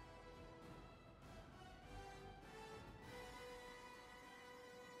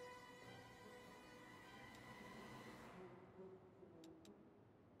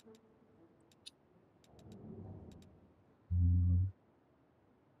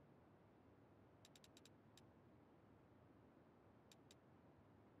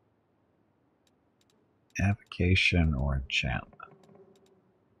 Avocation or enchantment.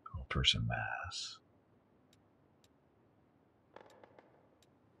 Whole person mass.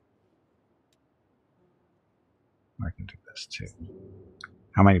 I can do this too.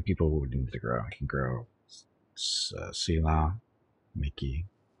 How many people would need to grow? I can grow Sela, Mickey,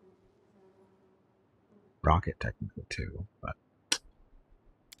 Rocket technically too, but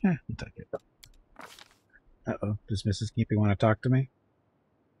I'll take it. Uh-oh, does Mrs. Gimpy want to talk to me?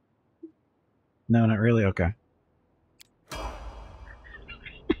 No, not really? Okay.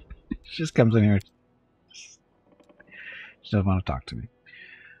 She just comes in here. She doesn't want to talk to me.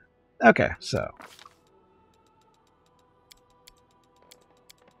 Okay, so.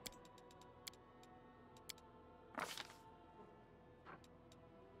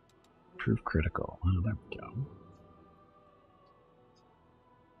 Proof critical. Oh, there we go.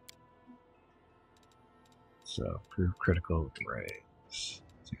 So, proof critical with rays. So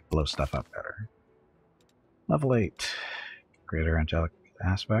you can blow stuff up better. Level 8. Greater angelic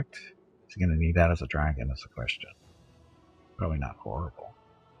aspect. Is he going to need that as a dragon? Is the question. Probably not horrible.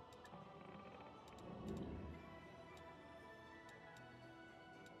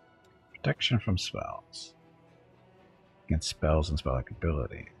 Protection from spells. Against spells and spell-like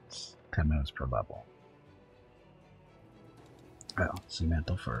abilities. 10 minutes per level. Well, see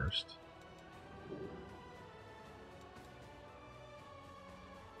mantle first.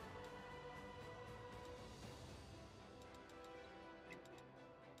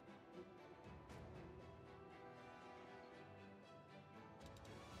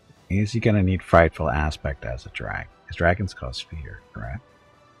 Is he going to need frightful aspect as a dragon? Because dragons cause fear, correct?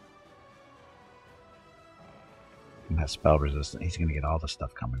 And has spell resistance. He's going to get all the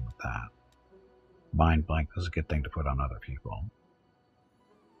stuff coming with that. Mind blank is a good thing to put on other people.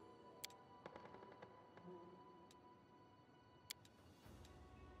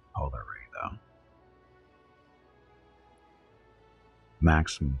 Polar ray, though.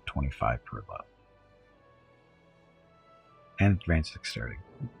 Maximum 25 per level. And advanced dexterity.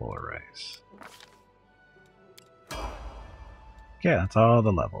 Polar rays. Okay, that's all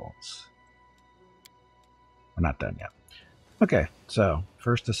the levels. We're not done yet. Okay, so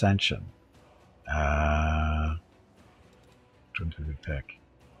first ascension. Which one did we pick?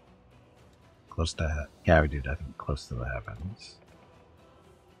 Close to yeah, we did. I think close to the heavens.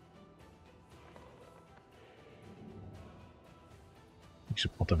 You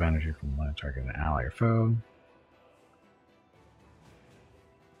should pull up energy from one target, an ally or foe.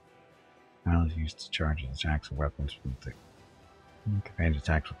 Now is used to charge attacks and weapons from the companion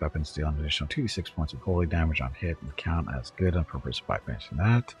attacks with weapons deal an additional 2d6 points of holy damage on hit and count as good on purpose by finishing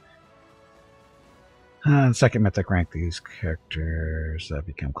that. Second mythic rank, these characters that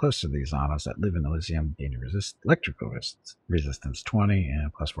become close to these Anas that live in Elysium gain electrical resistance 20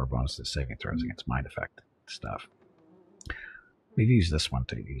 and +4 bonus to saving throws against mind effect stuff. We've used this one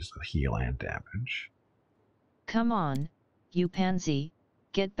to use the heal and damage. Come on, you pansy,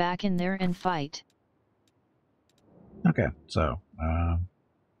 get back in there and fight. Okay, so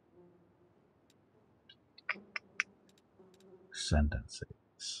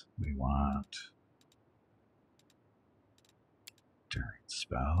ascendancies. We want during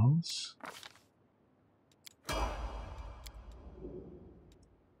spells. We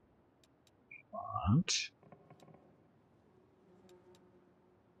want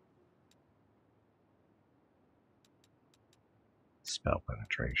spell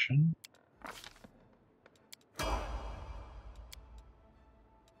penetration.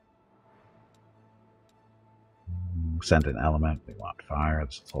 Send an element. We want fire.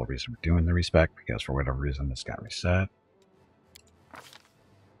 That's the whole reason we're doing the respec, because for whatever reason this got reset.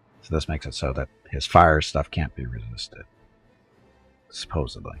 So this makes it so that his fire stuff can't be resisted.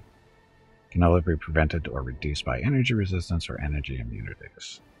 Supposedly. Can only be prevented or reduced by energy resistance or energy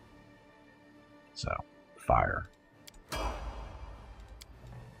immunities. So, fire.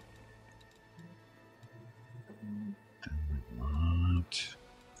 Alright.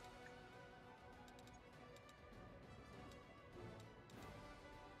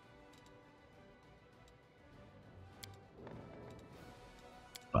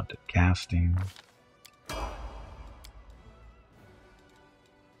 Abundant casting.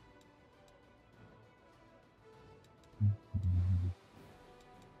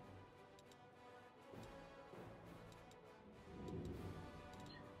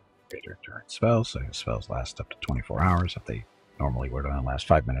 Greater endurance spells, so your spells last up to 24 hours if they normally would only last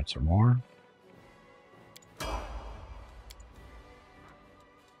 5 minutes or more.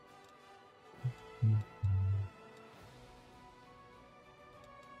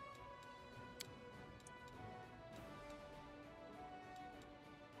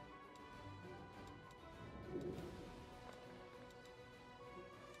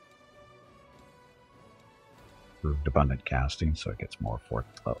 Improved abundant casting, so it gets more 4th,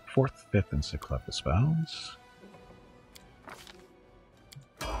 5th, and 6th level spells.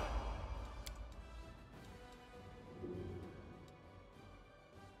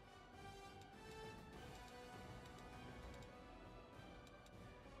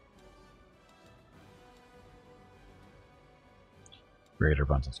 Greater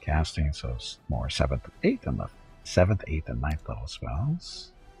abundance casting, so it's more 7th, 8th, and 9th level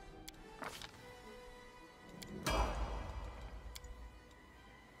spells.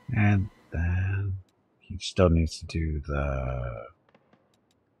 And then he still needs to do the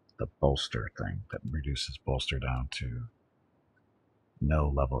bolster thing that reduces bolster down to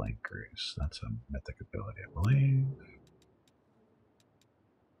no level increase. That's a mythic ability, I believe.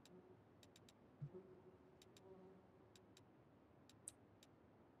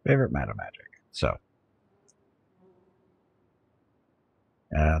 Favorite meta magic. So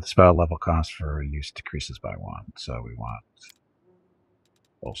the spell level cost for use decreases by 1, so we want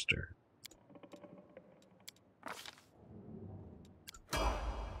bolster.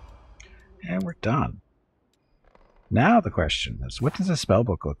 And we're done. Now the question is, what does the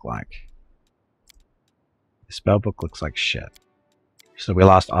spellbook look like? The spellbook looks like shit. So we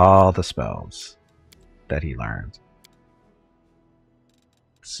lost all the spells that he learned.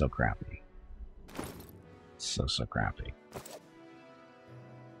 It's so crappy. So crappy.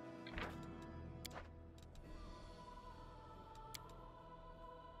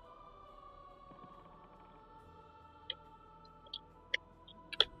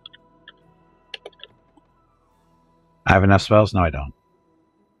 I have enough spells? No, I don't.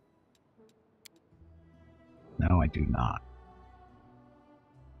 No, I do not.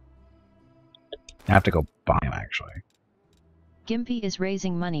 I have to go buy them, actually. Gimpy is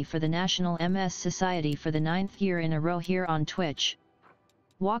raising money for the National MS Society for the 9th year in a row here on Twitch.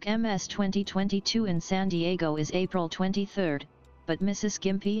 Walk MS 2022 in San Diego is April 23rd, but Mrs.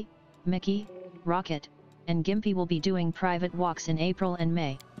 Gimpy, Mickey, Rocket, and Gimpy will be doing private walks in April and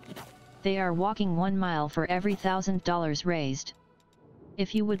May. They are walking 1 mile for every $1,000 raised.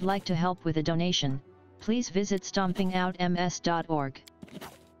 If you would like to help with a donation, please visit stompingoutms.org.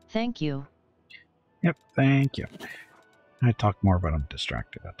 Thank you. Yep, thank you. I talk more, but I'm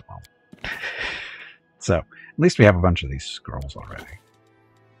distracted at the moment. So, at least we have a bunch of these scrolls already.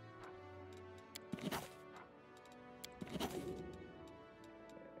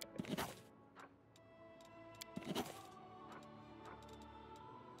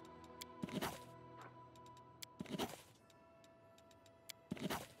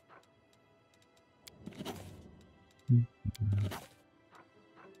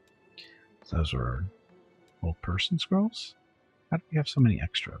 So those were old person scrolls? How do we have so many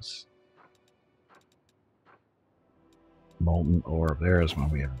extras? Molten Orb, there is one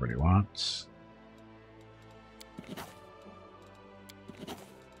everybody wants.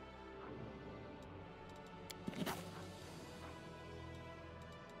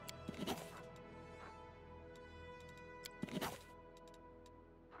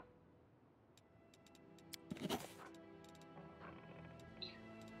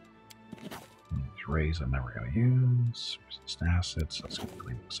 Raise I'm never going to use. Resist acids, let's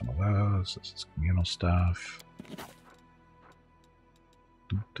clean some of those. This is communal stuff.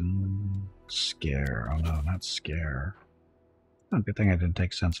 Scare. Oh no, not scare. Oh, good thing I didn't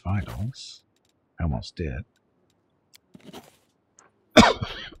take Sense Vitals. I almost did.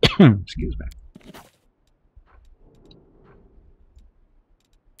 Excuse me.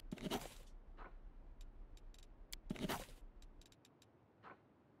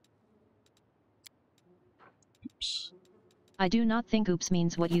 Oops. I do not think oops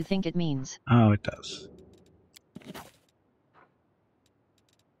means what you think it means. Oh, it does.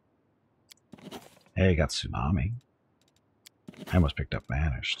 Hey, got Tsunami. I almost picked up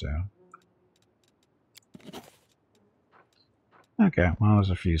Vanish, too. Okay, well,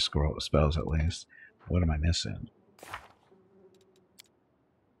 there's a few spells at least. What am I missing?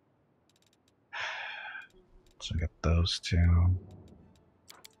 So I got those two.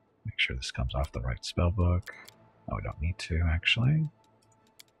 Make sure this comes off the right spell book. Oh, we don't need to, actually.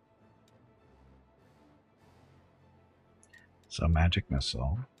 So, magic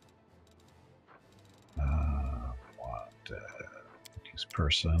missile. Use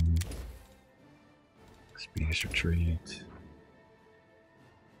person. Expeditious retreat.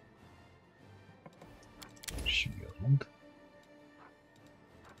 Shield.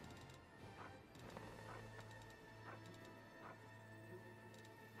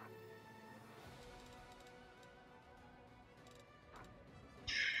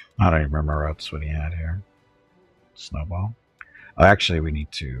 I don't even remember else what he had here. Snowball. Oh, actually, we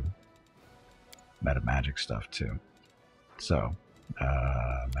need to meta magic stuff too. So,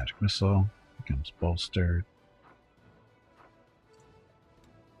 magic missile becomes bolstered.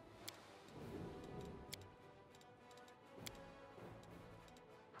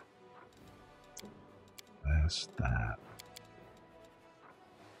 This, that.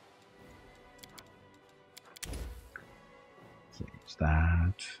 So use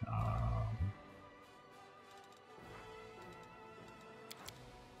that.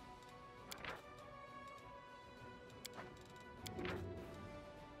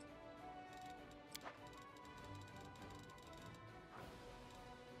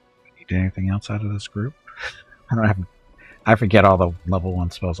 Need anything else out of this group? I don't have. I forget all the level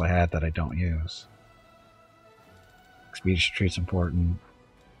 1 spells I had that I don't use. Expeditious retreat's important.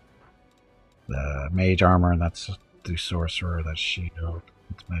 The mage armor, that's the sorcerer, that's shield,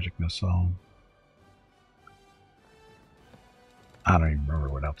 that's magic missile. I don't even remember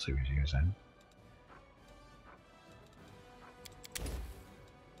what else he was using.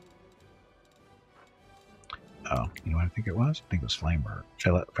 Oh, you know what I think it was? I think it was Flamer.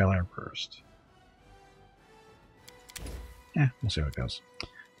 Fire Burst. Yeah, we'll see how it goes.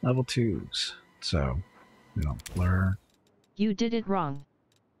 Level 2s. So, we don't blur. You did it wrong.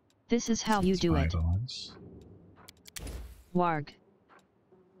 This is how you do it. Warg.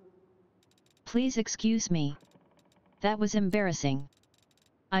 Please excuse me. That was embarrassing.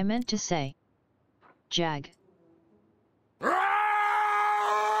 I meant to say. Jag.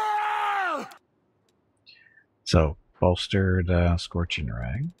 So, bolstered Scorching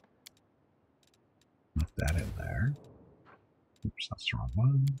Ray. Put that in there. Oops, that's the wrong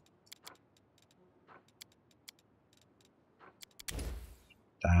one.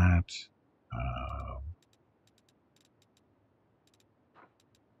 That.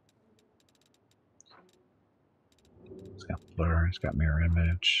 It's got blur, it's got mirror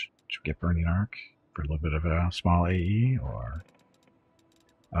image. Should we get Burning Arc for a little bit of a small AE, or...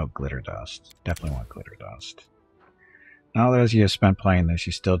 Oh, Glitter Dust. Definitely want Glitter Dust. All those you have spent playing this,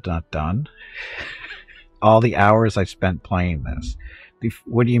 you're still not done. All the hours I spent playing this.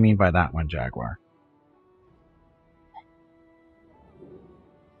 What do you mean by that one, Jaguar?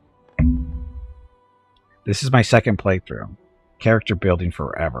 This is my second playthrough. Character building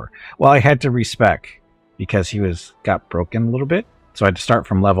forever. Well, I had to respec because he got broken a little bit. So I had to start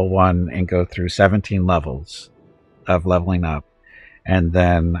from level 1 and go through 17 levels of leveling up. And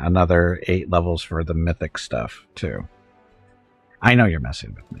then another 8 levels for the mythic stuff, too. I know you're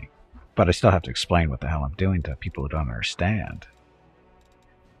messing with me, but I still have to explain what the hell I'm doing to people who don't understand.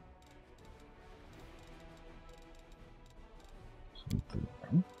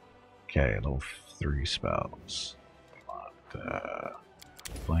 Okay, level 3 spells.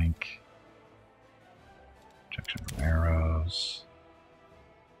 Blink. Protection from arrows.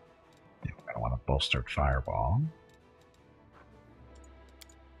 Yeah, we're going to want a bolstered fireball.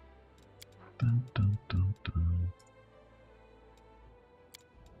 Dun, dun, dun, dun.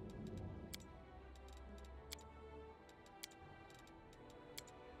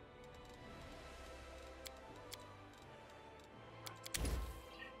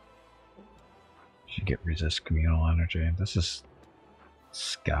 Should get resist communal energy. This is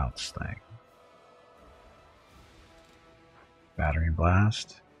Scout's thing. Battering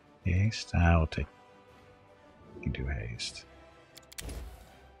blast. Haste. We'll take. We can do haste.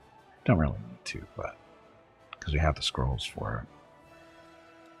 Don't really need to, but because we have the scrolls for it.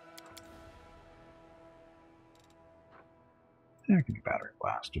 Yeah, we can do battering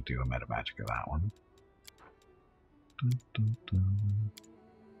blast. We'll do a meta magic of that one. Dun, dun, dun.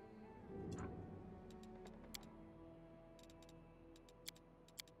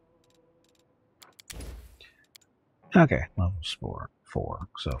 Okay, levels 4.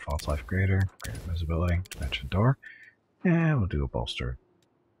 So false life greater visibility, dimension door. And we'll do a bolster.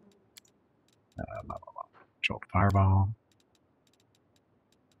 Controlled fireball.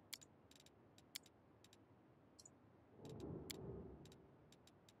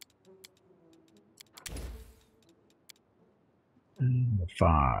 Level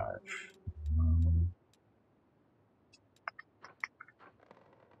 5.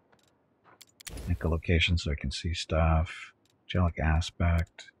 Echolocation so I can see stuff. Angelic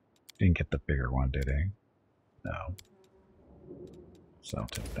aspect. Didn't get the bigger one, did he? No. So I'll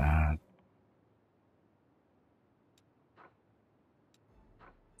take that.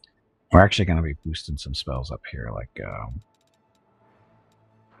 We're actually going to be boosting some spells up here, like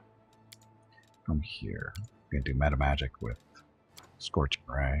from here. I'm going to do meta magic with Scorching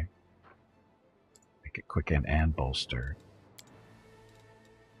Ray. Make it quicken and bolster.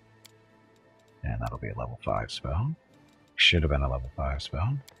 And that'll be a level 5 spell. Should have been a level 5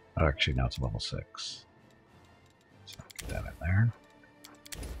 spell. Oh, actually, no, it's a level 6. So get that in there.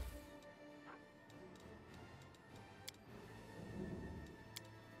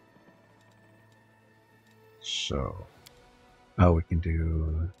 So, oh, we can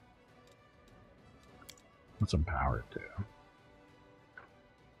do. What's Empowered do?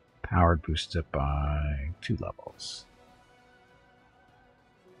 Powered boosts it by 2 levels.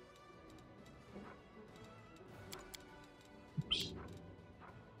 Oops.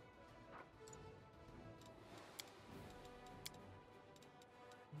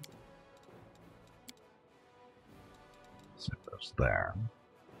 So it goes there.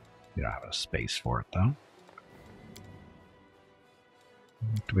 You don't have a space for it though.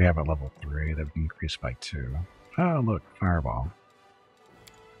 Do we have a level 3 that we can increase by 2? Oh, look, Fireball.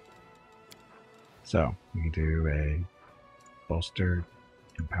 So, we can do a bolstered,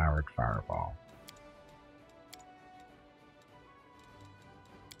 empowered Fireball.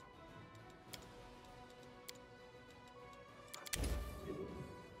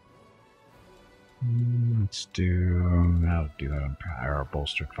 Let's do, I'll do a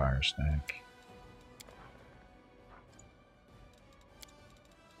bolstered Fire Snake.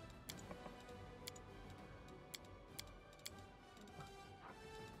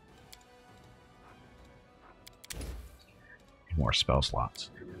 More spell slots.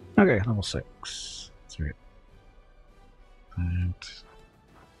 Okay, level 6. That's right.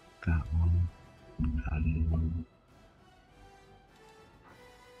 That one. That one.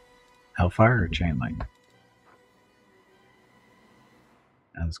 Hellfire or Chain Link?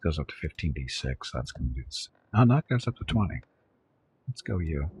 And this goes up to 15d6. That's going to do this. Oh, no, it goes up to 20. Let's go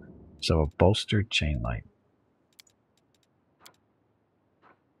you. So a bolstered Chain Light.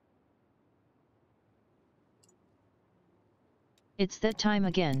 It's that time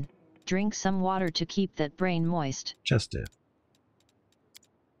again. Drink some water to keep that brain moist. Just did.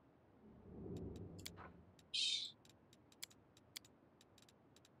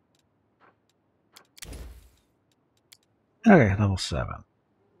 Okay, level 7.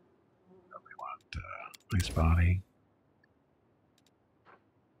 We want Ice Body.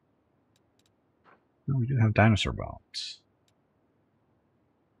 Oh, we do have Dinosaur Bones.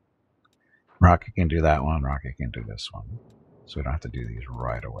 Rocket can do that one. Rocket can do this one. So we don't have to do these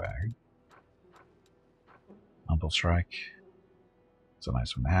right away. Humble Strike. It's a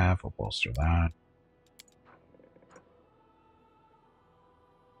nice one to have. We'll bolster that.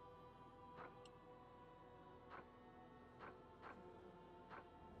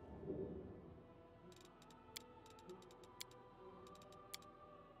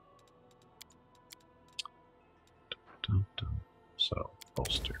 So,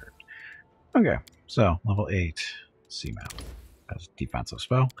 bolstered. Okay, so level 8, Seamount. That's a defensive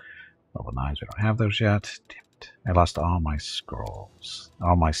spell. Level 9s, we don't have those yet. Damn it. I lost all my scrolls.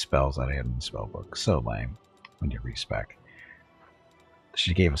 All my spells that I had in the spell book. So lame when you respec.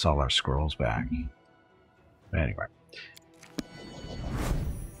 She gave us all our scrolls back. But anyway.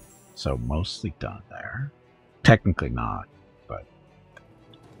 So mostly done there. Technically not, but...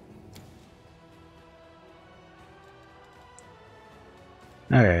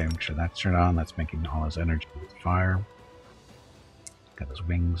 Okay, make sure that's turned on. That's making all his energy with fire. Got his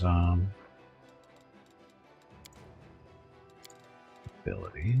wings on.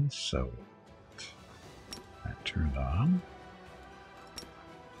 Abilities, so that turned on.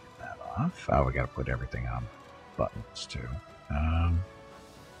 That off. Oh, we gotta put everything on buttons too.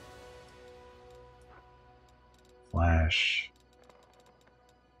 Flash.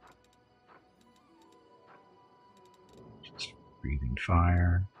 Just breathing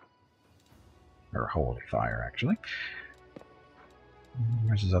fire. Or holy fire, actually.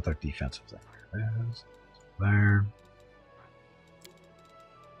 Where's his other defensive thing? There it is. There.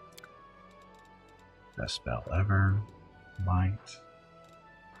 Best spell ever. Light.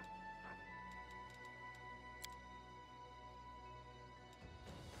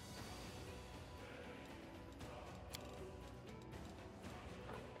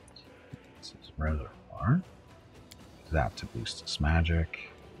 This is reservoir. that to boost its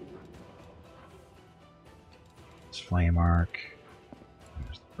magic. It's Flame Arc.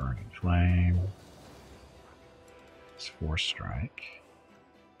 There's the Burning Flame. It's Force Strike.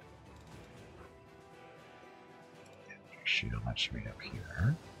 Shield, that should be up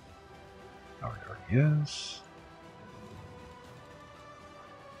here. Oh, it already is.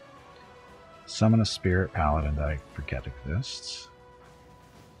 Summon a Spirit Paladin that I forget exists.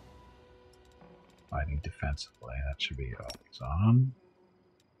 Fighting defensively, that should be always on.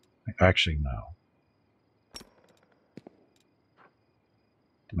 Actually, no.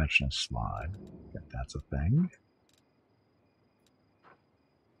 Dimensional Slide. If that's a thing.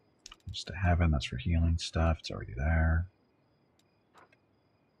 Just to Heaven, that's for healing stuff. It's already there.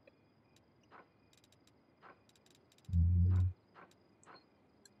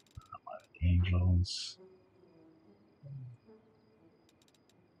 Angels.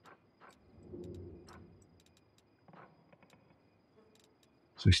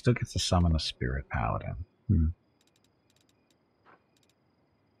 So he still gets to summon a Spirit Paladin. There's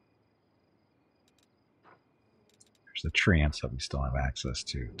the treants that we still have access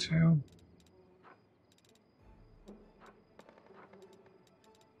to, too.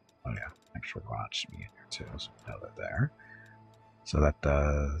 Oh yeah, actual Rot should be in here too, so we know they're there. So that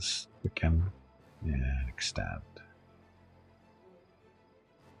does Quicken and Extend.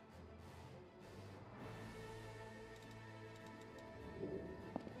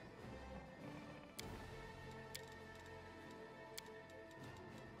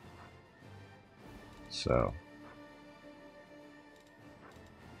 So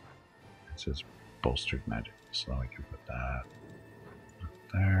it says bolstered magic, so we can put that up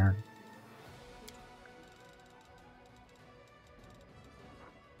there.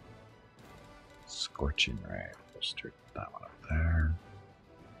 Scorching Ray, bolstered that one up there.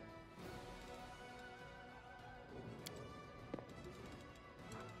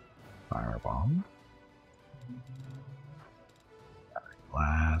 Firebomb.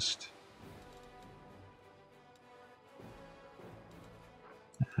 Blast.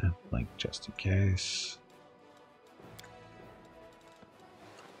 Blink just in case.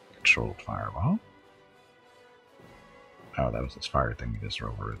 Controlled Fireball. Oh, that was this fire thing you just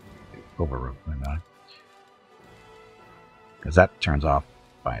overrode. Because that turns off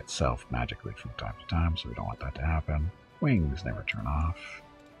by itself magically from time to time, so we don't want that to happen. Wings never turn off.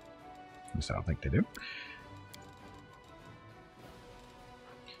 At least I don't think they do.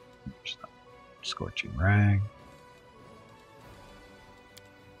 Scorching Ray.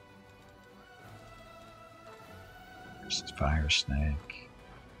 This is Fire Snake.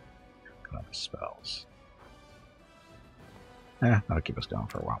 Got all the spells. Yeah, that'll keep us going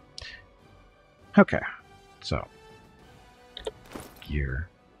for a while. Okay, so gear.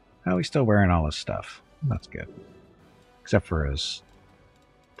 Oh, he's still wearing all his stuff. That's good. Except for his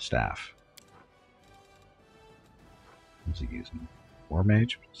staff. What's he using? War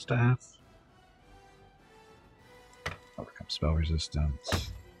Mage staff. Overcome spell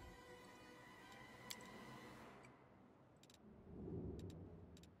resistance.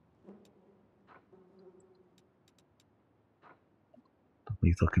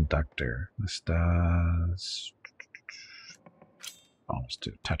 Lethal Conductor. This does almost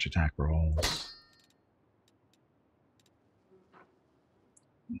 2 touch attack rolls.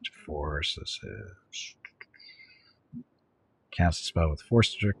 Force. This is cast a spell with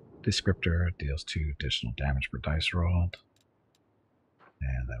Force Descriptor. Deals 2 additional damage per dice rolled.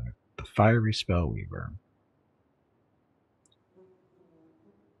 And then with the Fiery Spell Weaver.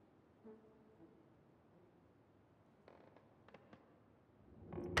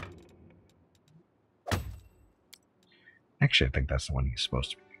 Actually, I think that's the one he's supposed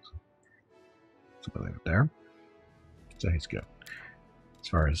to be using. So we'll leave it there. So he's good. As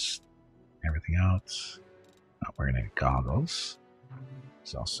far as everything else, not wearing any goggles.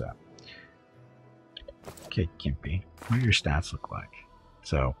 It's all set. Okay, Gimpy, what do your stats look like?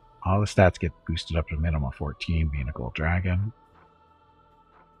 So all the stats get boosted up to a minimum of 14, being a gold dragon.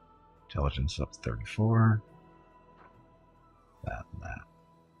 Intelligence up to 34. That and that.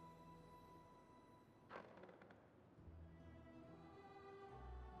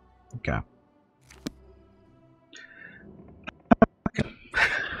 Okay.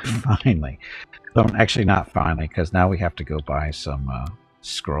 Finally. So actually not finally, because now we have to go buy some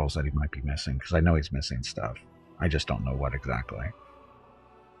scrolls that he might be missing, because I know he's missing stuff. I just don't know what exactly.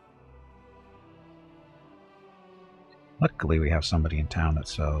 Luckily we have somebody in town that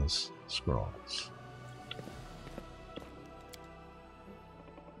sells scrolls.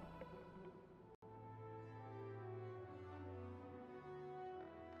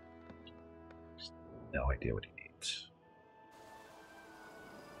 No idea what he needs.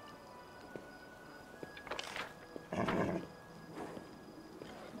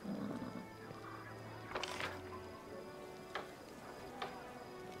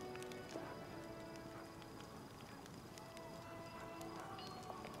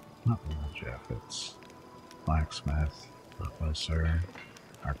 not Jeff, it's Blacksmith, Professor,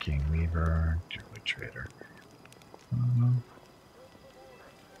 Arcane Weaver, Druid Trader.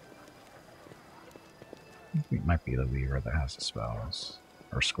 I think it might be the Weaver that has the spells.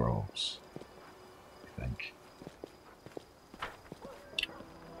 Or scrolls, I think.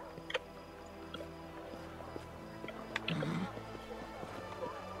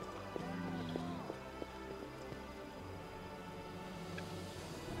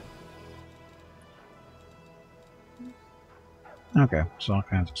 Okay, so all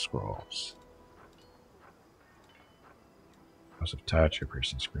kinds of scrolls. Force of touch, a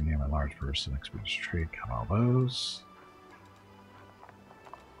person screen, a large person, expedition tree, got all those.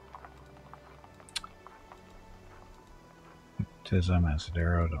 Hypnotism, acid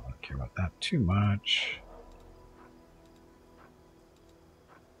arrow, don't really care about that too much.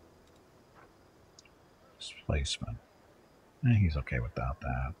 Displacement. He's okay without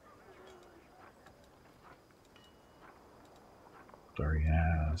that. There he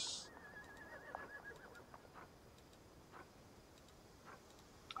has.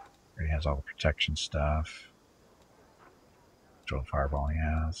 There he has all the protection stuff. Control fireball he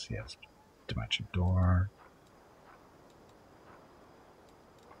has. He has dimension door.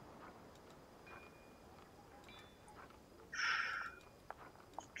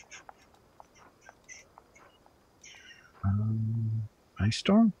 Ice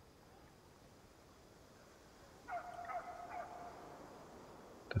storm?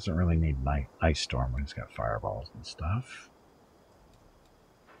 Doesn't really need ice storm when he's got fireballs and stuff.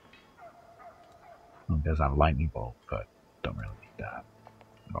 Well, he does have lightning bolt, but don't really need that,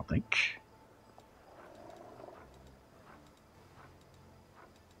 I don't think.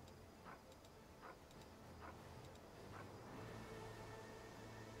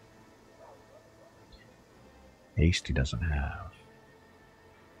 Haste he doesn't have.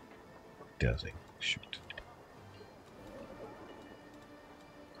 Does he? Shoot.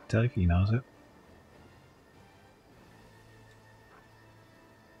 Tell if he knows it.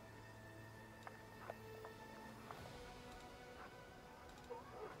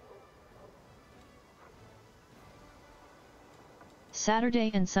 Saturday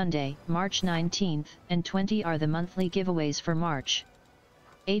and Sunday, March 19th and 20 are the monthly giveaways for March.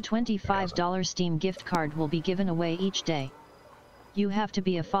 A $25 Steam gift card will be given away each day. You have to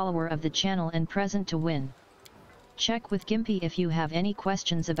be a follower of the channel and present to win. Check with Gimpy if you have any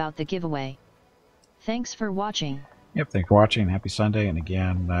questions about the giveaway. Thanks for watching. Yep, thanks for watching. Happy Sunday. And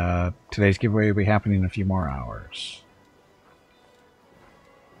again, today's giveaway will be happening in a few more hours.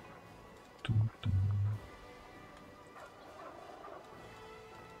 Dun, dun.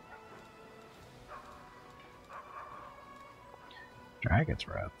 Dragon's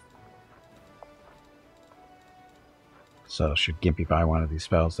Breath. So should Gimpy buy one of these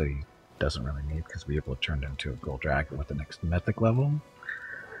spells that he doesn't really need because we'll be able to turn it into a gold dragon with the next mythic level?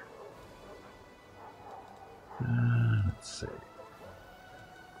 Let's see.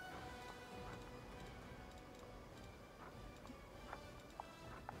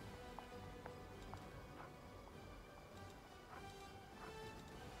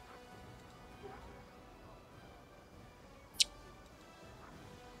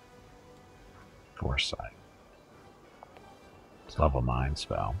 Foresight. It's level 9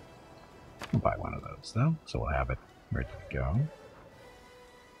 spell. We'll buy one of those though, so we'll have it ready to go.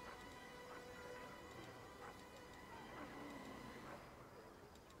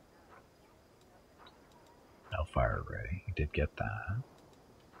 Hellfire Ray, he did get that.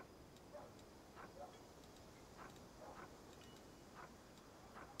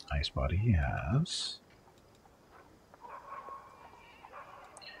 Ice Body he has.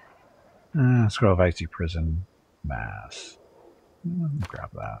 Scroll of Icy Prison Mass. Let me grab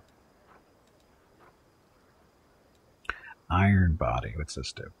that. Iron Body, what's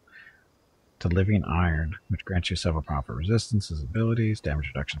this do? To Living Iron, which grants you several powerful resistances, abilities, damage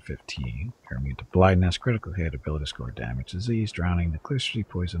reduction 15, you're immune to blindness, critical hit, ability score, damage, disease, drowning, necrosis,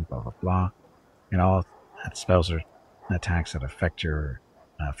 poison, blah blah blah. And all spells are attacks that affect your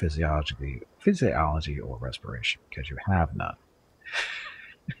physiology or respiration, because you have none.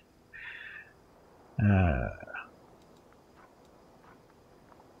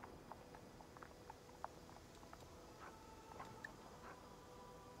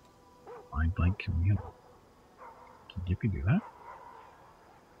 Mind Blank Communal. Can Gimpy do that?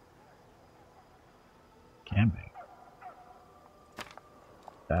 Can be.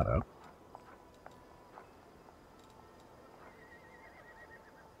 That up.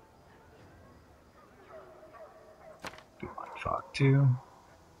 Do Mind Fog too.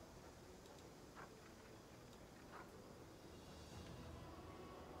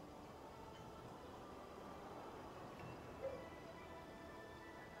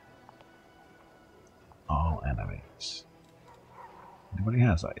 Nobody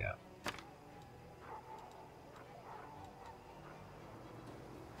has that yet.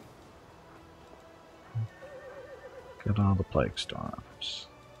 Get all the plague storms.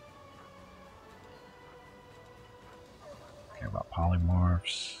 Don't care about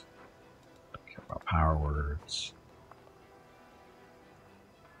polymorphs. Don't care about power words.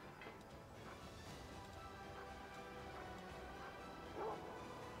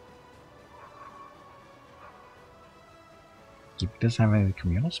 He doesn't have any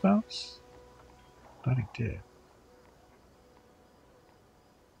communal spells? Thought he did.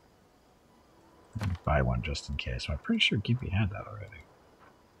 Let me buy one just in case. I'm pretty sure Gimpy had that already.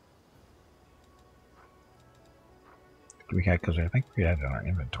 We had, because I think we had it in our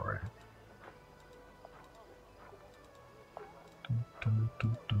inventory.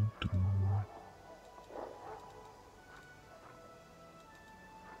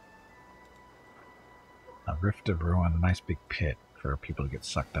 A rift of ruin, a nice big pit for people to get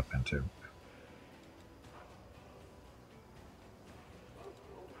sucked up into.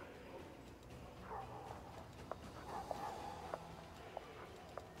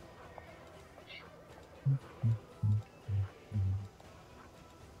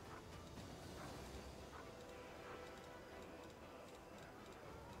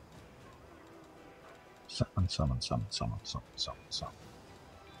 Summon.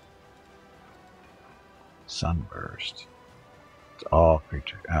 Sunburst. It's all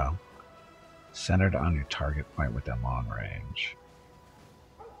creature. Oh. Centered on your target point within long range.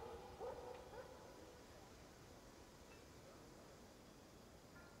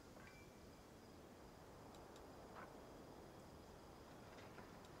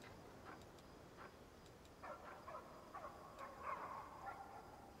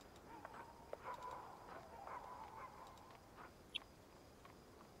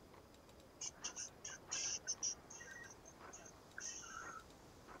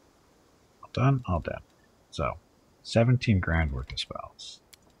 Done, all done. So, 17 grand worth of spells.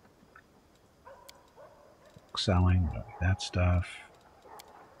 Selling, don't need that stuff.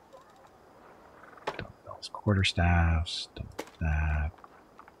 Don't need those quarterstaffs, don't need that.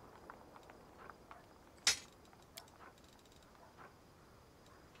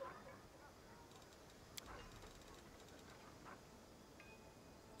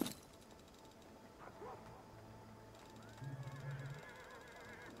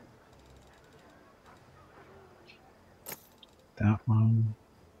 That one.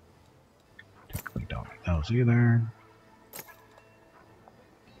 We don't need those either.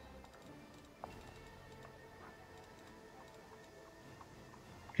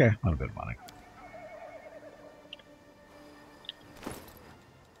 Okay, a little bit of money.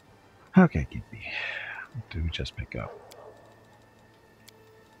 Okay, Gimpy. What did we just pick up?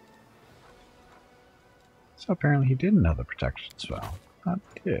 So apparently he didn't know the protection spell. That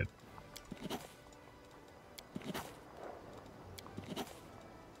did.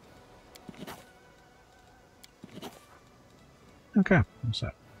 Okay, what's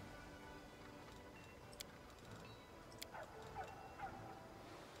that?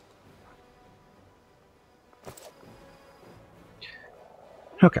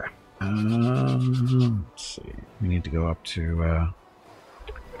 Okay. Let's see. We need to go up to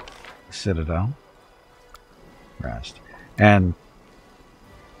Citadel. Rest. And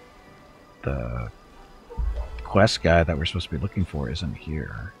the quest guy that we're supposed to be looking for isn't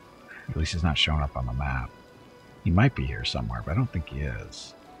here. At least he's not showing up on the map. He might be here somewhere, but I don't think he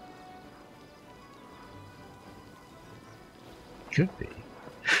is. Could be.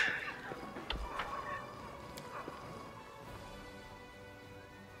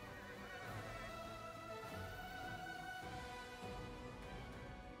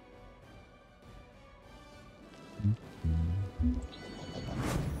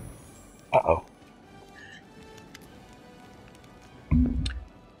 Uh-oh.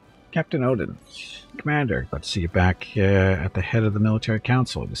 Captain Odin. Commander, glad to see you back at the head of the military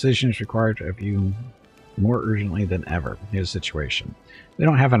council. A decision is required of you more urgently than ever. Here's the situation. We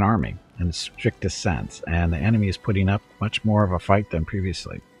don't have an army in the strictest sense, and the enemy is putting up much more of a fight than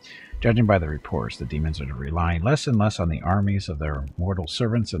previously. Judging by the reports, the demons are relying less and less on the armies of their mortal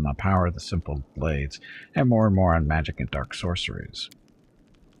servants and the power of the simple blades, and more on magic and dark sorceries.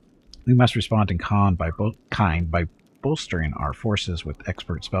 We must respond in kind by bolstering our forces with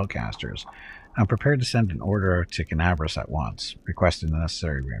expert spellcasters. I'm prepared to send an order to Canabras at once, requesting the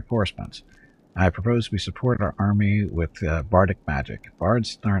necessary reinforcements. I propose we support our army with bardic magic.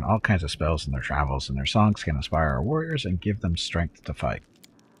 Bards learn all kinds of spells in their travels, and their songs can inspire our warriors and give them strength to fight.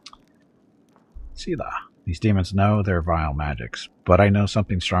 Sila. These demons know their vile magics, but I know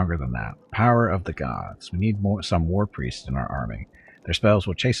something stronger than that. Power of the gods. We need some war priests in our army. Their spells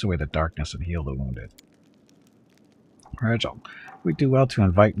will chase away the darkness and heal the wounded. Virgil, we do well to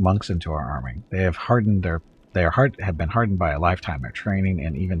invite monks into our army. They have been hardened by a lifetime of training,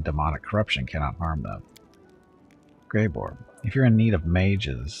 and even demonic corruption cannot harm them. Greybor, if you're in need of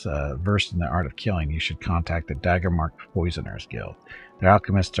mages versed in the art of killing, you should contact the Daggermark Poisoners Guild. Their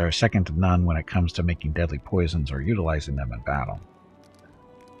alchemists are second to none when it comes to making deadly poisons or utilizing them in battle.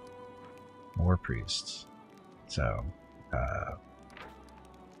 War priests. So,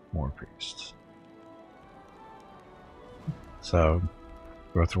 war priests. So,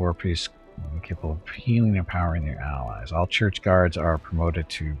 both war priests are capable of healing and empowering their allies. All church guards are promoted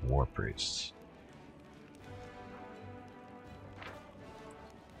to war priests.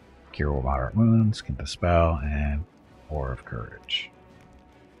 Cure moderate wounds, can dispel, and War of Courage.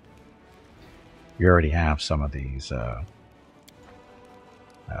 We already have some of these, I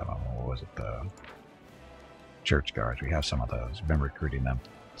don't know, what was it, the church guards. We have some of those. We've been recruiting them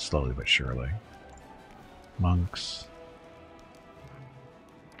slowly but surely. Monks.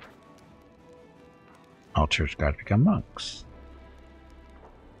 All church guards become monks.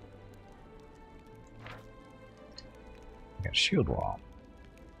 We got shield wall.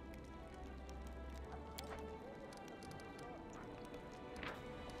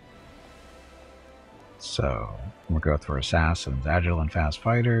 So, we'll go for assassins. Agile and fast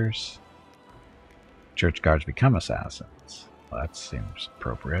fighters. Church guards become assassins. Well, that seems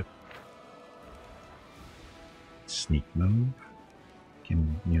appropriate. Sneak move.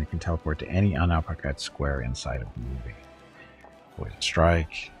 You can teleport to any unoccupied square inside of the movie. Poison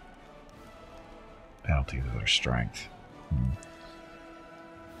strike. Penalties of their strength.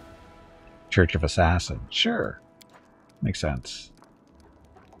 Church of Assassins. Sure. Makes sense.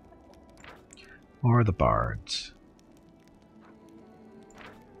 Or the bards.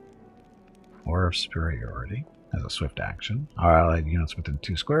 Or of Superiority as a swift action. All allied units within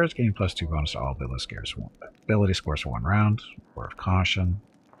 2 squares gain +2 bonus to all ability scores for 1 round. Or of Caution.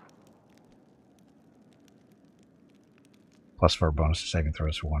 +4 bonus to saving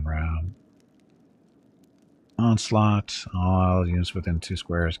throws for 1 round. Onslaught. All units within 2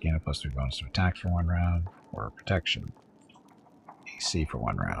 squares gain a +3 bonus to attack for 1 round. Or Protection. AC for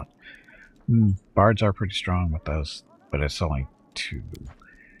 1 round. Bards are pretty strong with those, but it's only 2.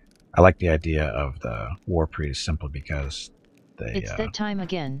 I like the idea of the war priest simply because they... It's that time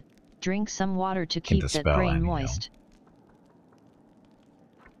again. Drink some water to keep that dispel brain any, moist.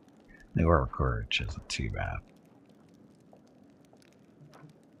 The Aura of Courage isn't too bad.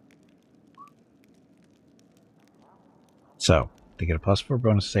 So, they get a +4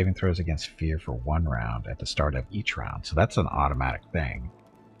 bonus saving throws against fear for 1 round at the start of each round. So that's an automatic thing.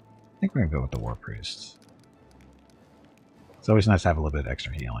 I think we're going to go with the War Priests. It's always nice to have a little bit of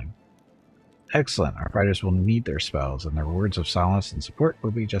extra healing. Excellent. Our fighters will need their spells, and their words of solace and support will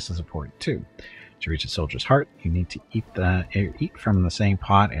be just as important too. To reach a soldier's heart, you need to eat from the same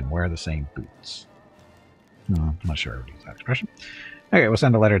pot and wear the same boots. I'm not sure I would use that expression. Okay, we'll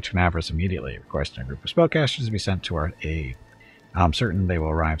send a letter to Navras immediately, requesting a group of spellcasters to be sent to our aid. I'm certain they will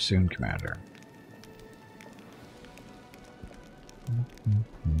arrive soon, Commander. Is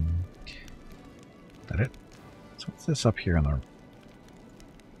that it? So what's this up here in the...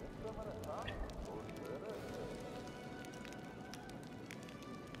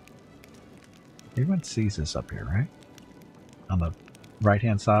 Everyone sees this up here, right? On the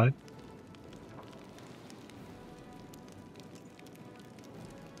right-hand side?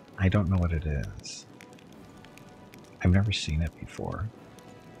 I don't know what it is. I've never seen it before.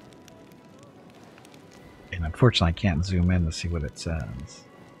 And unfortunately, I can't zoom in to see what it says.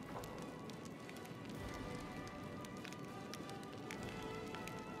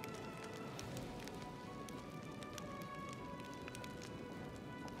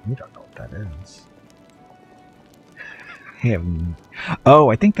 You don't know what that is.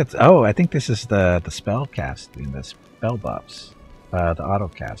 I think that's... Oh, I think this is the spell casting, the spell buffs. The auto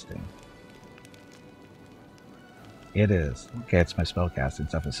casting. It is. Okay, it's my spell casting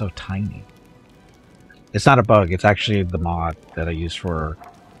stuff. It's so tiny. It's not a bug. It's actually the mod that I use for...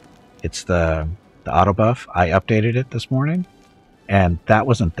 It's the auto buff. I updated it this morning, and that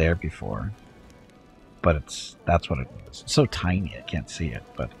wasn't there before. But that's what it is. It's so tiny I can't see it,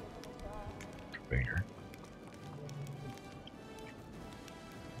 but bigger.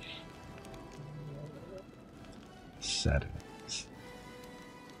 Settings.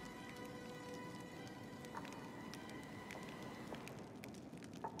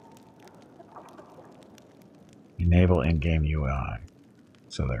 Enable in-game UI.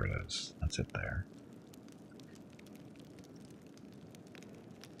 So there it is. That's it there.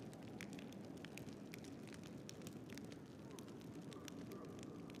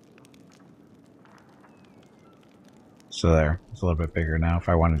 So there, it's a little bit bigger now if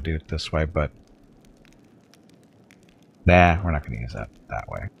I want to do it this way, but nah, we're not going to use that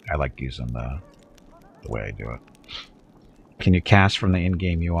way. I like using the way I do it. Can you cast from the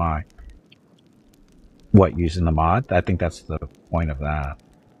in-game UI? What, using the mod? I think that's the point of that.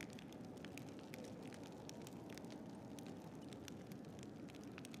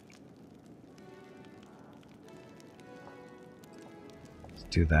 Let's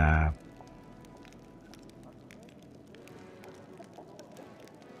do that.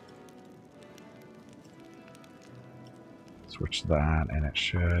 Switch that, and it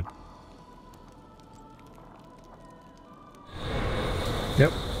should.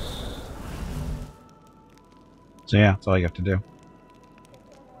 Yep. So yeah, that's all you have to do.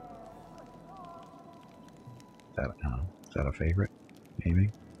 Is that a favorite? Maybe.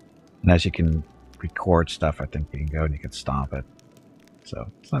 And as you can record stuff, I think you can go and you can stomp it.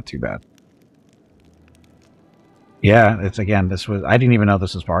 So it's not too bad. Yeah, it's again, this was, I didn't even know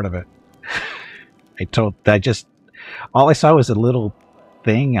this was part of it. All I saw was a little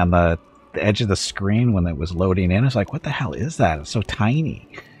thing on the edge of the screen when it was loading in. I was like, what the hell is that? It's so tiny.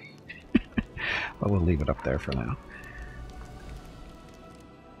 But we'll leave it up there for now.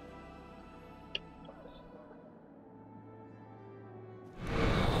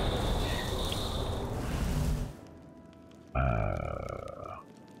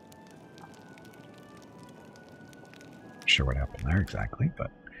 Not sure what happened there exactly,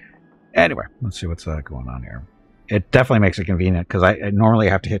 but anyway, let's see what's going on here. It definitely makes it convenient because I normally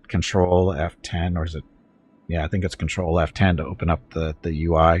have to hit Control F10, or is it? Yeah, I think it's Control F10 to open up the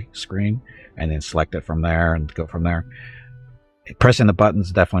UI screen and then select it from there and go from there. Pressing the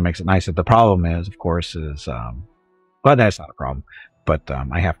buttons definitely makes it nicer. The problem is, of course, well, that's not a problem, but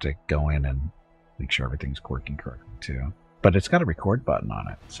I have to go in and make sure everything's working correctly too. But it's got a record button on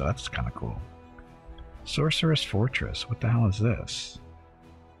it, so that's kind of cool. Sorceress Fortress, what the hell is this?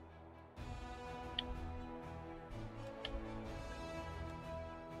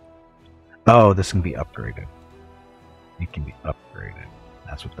 Oh, this can be upgraded. It can be upgraded.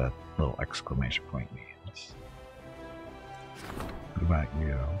 That's what that little exclamation point means. What about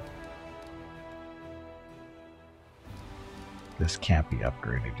you? This can't be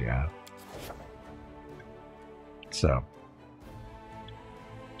upgraded yet. So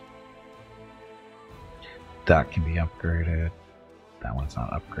that can be upgraded. That one's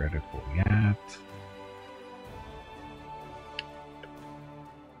not upgradable yet.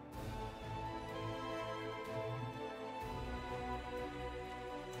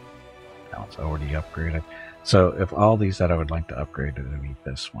 That one's already upgraded. So if all these that I would like to upgrade, it would be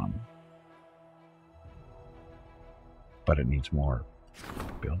this one. But it needs more.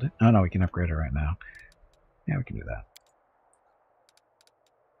 Build it? Oh no, we can upgrade it right now. Yeah, we can do that.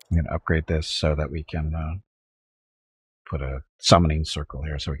 I'm going to upgrade this so that we can put a summoning circle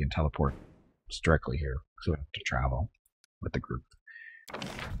here so we can teleport directly here. So we have to travel with the group.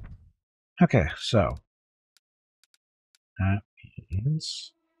 Okay, so that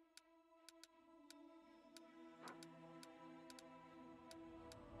means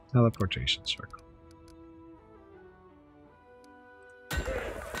teleportation circle.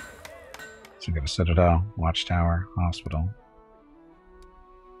 So we got a citadel, watchtower, hospital,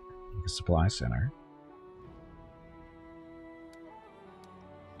 a supply center.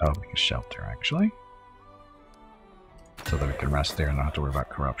 Oh, make a shelter actually, so that we can rest there and not have to worry about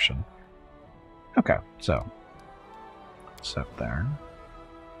corruption. Okay, so set there.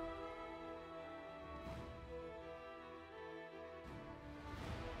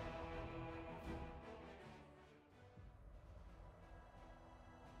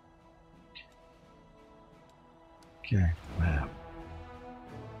 Okay, map.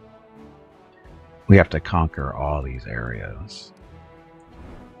 We have to conquer all these areas.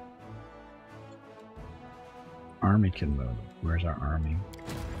 Army can move. Where's our army?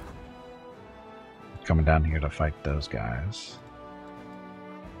 Coming down here to fight those guys.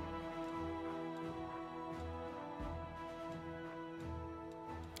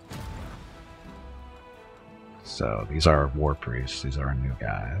 So these are war priests. These are our new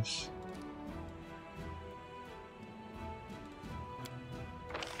guys.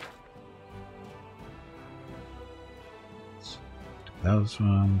 Those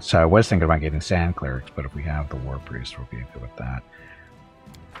ones. So I was thinking about getting sand clerics, but if we have the war priest, we'll be good with that.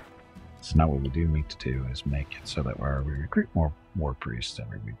 So now what we do need to do is make it so that we recruit more war priests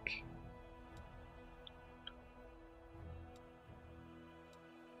every week.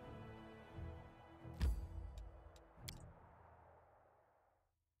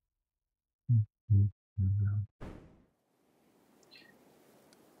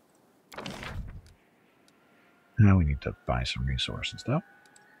 Now we need to buy some resources, though.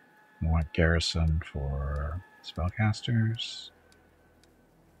 We want garrison for spellcasters.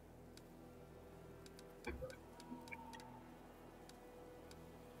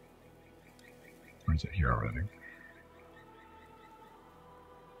 Or is it here already?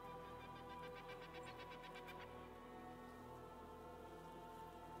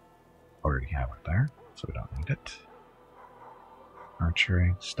 Already have it there, so we don't need it.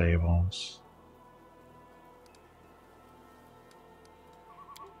 Archery, stables.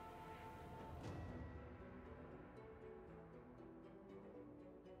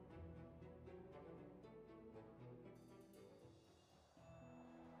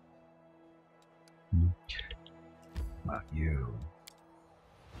 Not you.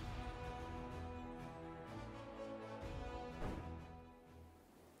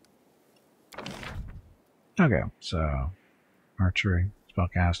 Okay, so archery,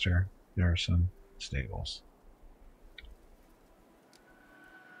 spellcaster, garrison, stables.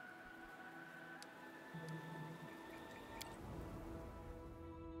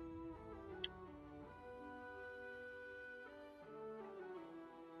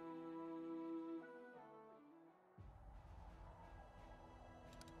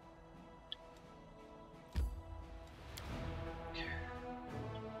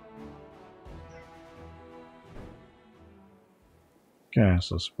 Okay,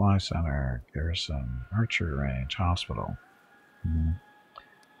 so supply center, garrison, archery range, hospital.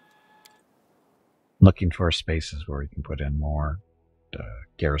 Looking for spaces where we can put in more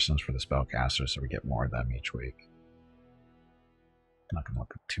garrisons for the spellcasters so we get more of them each week. Not going to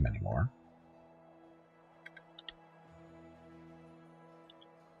look at too many more.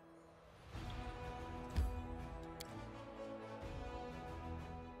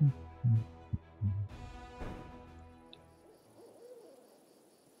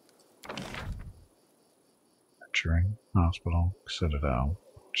 Archery, hospital, citadel,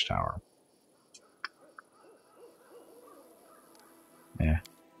 watchtower. Yeah.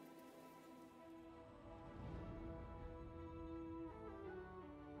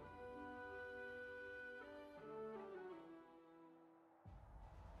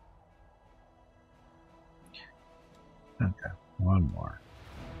 Okay, one more.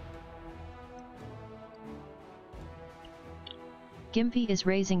 Gimpy is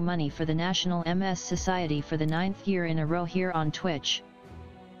raising money for the National MS Society for the 9th year in a row here on Twitch.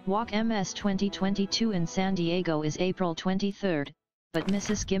 Walk MS 2022 in San Diego is April 23rd, but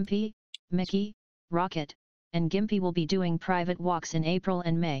Mrs. Gimpy, Mickey, Rocket, and Gimpy will be doing private walks in April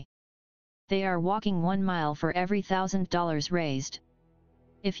and May. They are walking 1 mile for every $1,000 raised.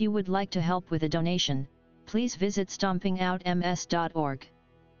 If you would like to help with a donation, please visit stompingoutms.org.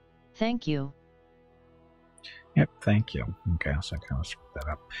 Thank you. Yep, thank you. Okay, so I kind of screwed that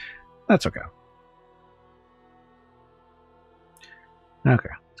up. That's okay. Okay,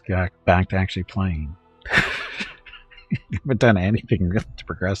 let's get back to actually playing. Haven't done anything really to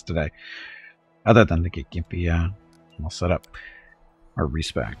progress today, other than to get Gimpy all set up. Or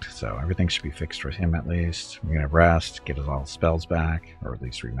respect, so everything should be fixed for him at least. We're gonna rest, get his all spells back, or at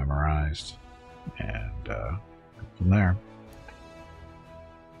least rememorized, and go from there.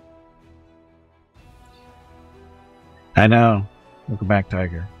 I know. Welcome back,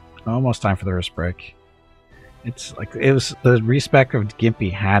 Tiger. Almost time for the rest break. It's like it was the respec of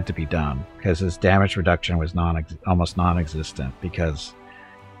Gimpy had to be done because his damage reduction was almost non-existent because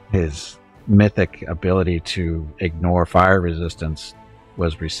his mythic ability to ignore fire resistance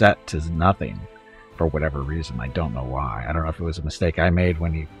was reset to nothing for whatever reason. I don't know why. I don't know if it was a mistake I made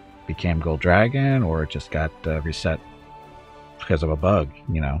when he became Gold Dragon or it just got reset because of a bug.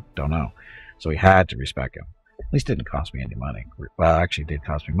 You know, don't know. So we had to respec him. At least it didn't cost me any money. Well, actually, it did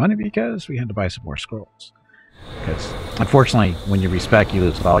cost me money because we had to buy some more scrolls. Because, unfortunately, when you respec, you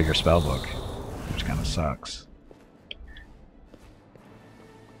lose all your spellbook, which kind of sucks.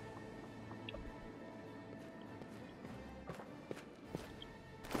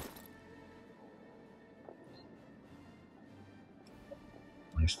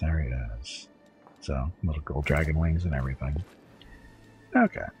 At least there he is. So, little gold dragon wings and everything.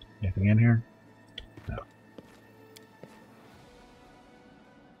 Okay. Anything in here? No.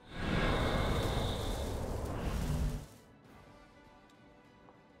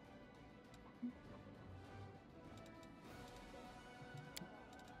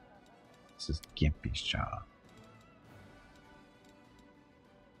 This is Gimpy's job.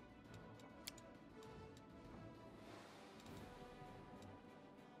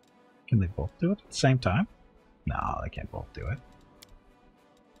 Can they both do it at the same time? No, they can't both do it.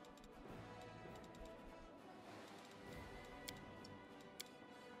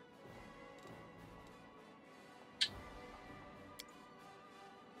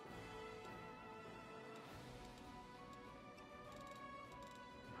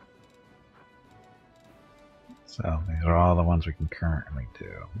 So these are all the ones we can currently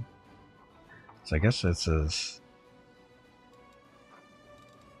do. So I guess this is...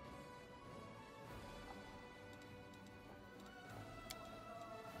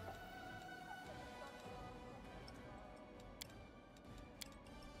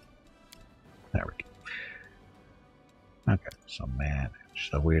 There we go. Okay, so manage.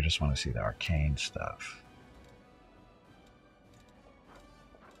 So we just want to see the arcane stuff.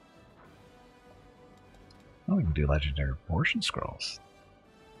 Oh, we can do legendary portion scrolls.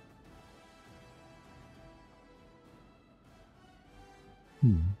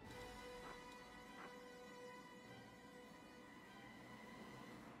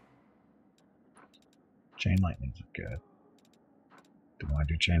 Chain lightning's good. Do we want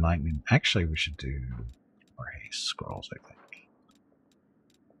to do chain lightning? Actually, we should do more haste scrolls, I think.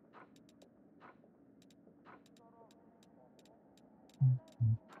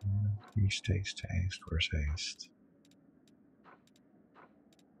 Haste, haste, haste. Where's haste?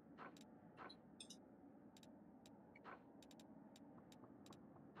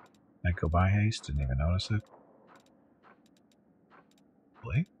 I go by haste, didn't even notice it.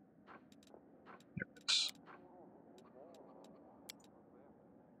 Really? There it is.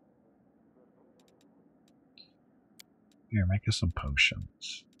 Here, make us some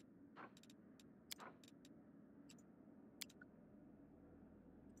potions.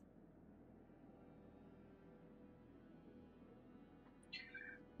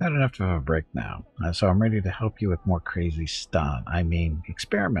 Not enough to have a break now, so I'm ready to help you with more crazy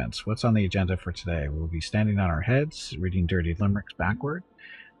experiments. What's on the agenda for today? We'll be standing on our heads, reading dirty limericks backward.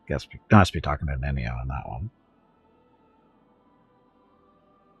 Guess we must be talking to Nenio on that one.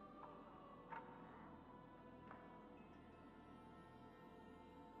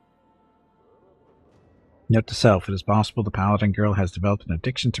 Note to self, it is possible the Paladin girl has developed an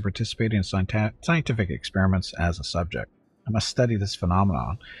addiction to participating in scientific experiments as a subject. I must study this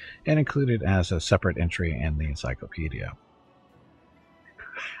phenomenon and include it as a separate entry in the encyclopedia.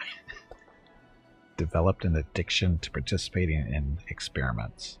 Developed an addiction to participating in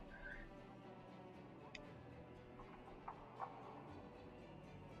experiments.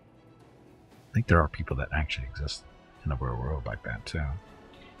 I think there are people that actually exist in a real world like that too.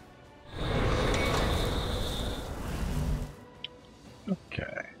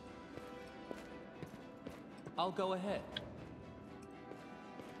 Okay. I'll go ahead.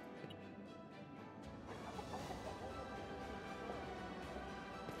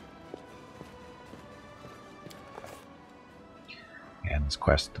 And this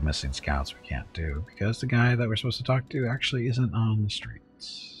quest, the missing scouts, we can't do because the guy that we're supposed to talk to actually isn't on the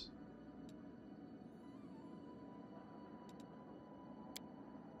streets.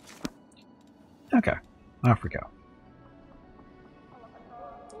 Okay, off we go.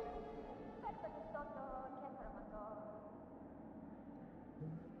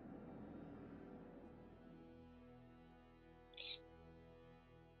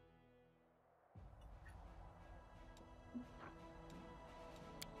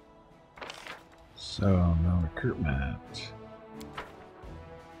 So, no recruitment.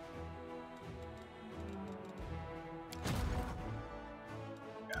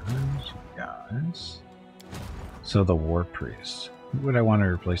 Guys. So the War Priest. Who would I want to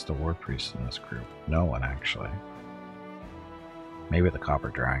replace the War Priest in this group? No one, actually. Maybe the Copper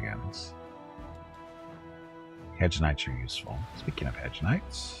Dragons. Hedge Knights are useful. Speaking of Hedge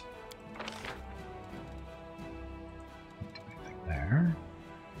Knights. Don't do anything there.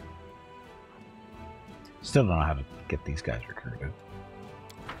 Still don't know how to get these guys recruited.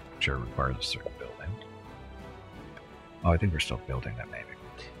 I'm sure it requires a certain building. Oh, I think we're still building that, maybe.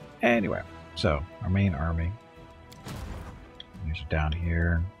 Anyway, so our main army. These are down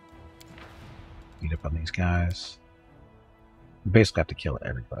here. Beat up on these guys. We basically have to kill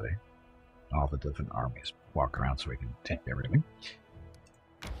everybody. All the different armies. Walk around so we can take everything.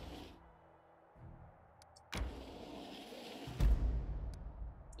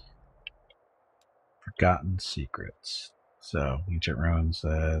 Forgotten secrets. So, ancient ruins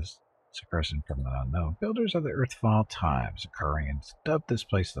says it's a person from the unknown. Builders of the Earthfall times. The Karians dubbed this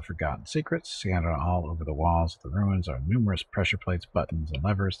place the Forgotten Secrets. Scattered all over the walls of the ruins are numerous pressure plates, buttons, and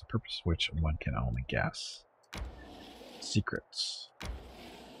levers, the purpose of which one can only guess. Secrets.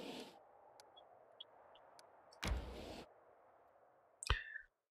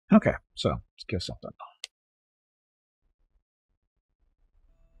 Okay, so let's give something.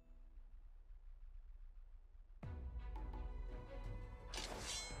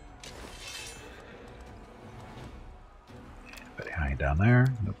 Anybody hiding down there?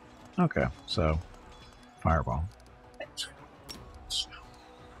 Nope. Okay, so fireball.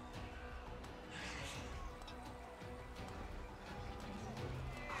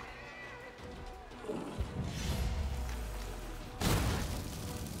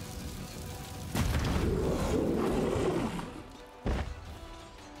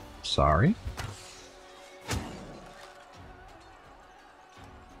 Sorry.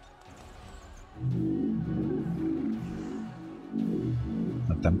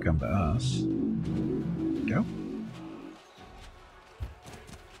 Let them come to us. Go.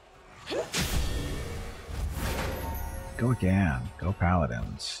 Go again. Go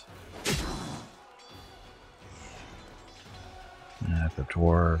paladins. And if the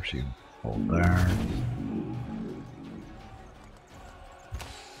dwarves, you hold there.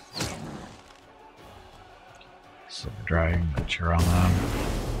 Silver dragon, but you're on them.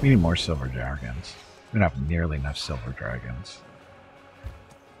 We need more silver dragons. We don't have nearly enough silver dragons.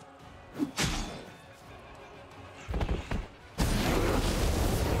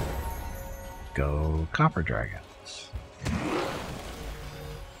 Go copper dragons.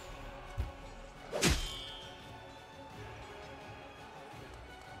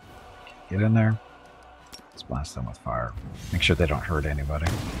 Get in there. Let's blast them with fire. Make sure they don't hurt anybody.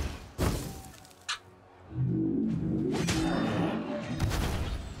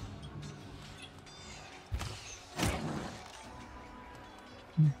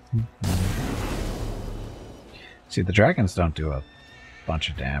 See, the dragons don't do a bunch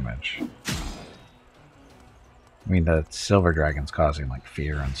of damage. I mean, the silver dragon's causing like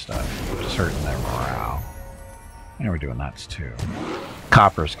fear and stuff, just hurting their morale. And we're doing that too.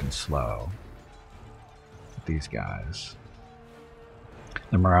 Coppers can slow. These guys.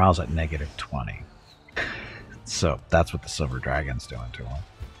 The morale's at -20. So that's what the silver dragon's doing to them.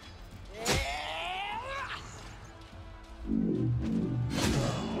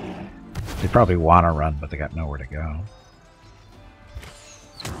 They probably want to run, but they got nowhere to go.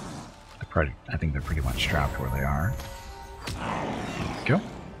 I think they're pretty much trapped where they are. Go.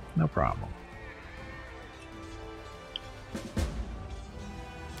 No problem.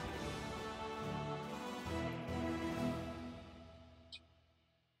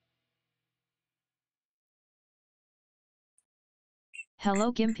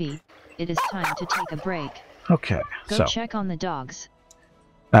 Hello Gimpy, it is time to take a break. Okay, Go so check on the dogs.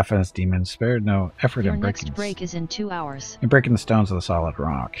 Baphomet's demon spared no effort Your in next break is in 2 hours. breaking the stones of the solid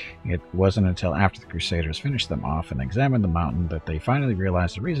rock. It wasn't until after the Crusaders finished them off and examined the mountain that they finally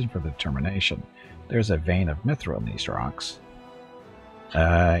realized the reason for the determination. There's a vein of mithril in these rocks.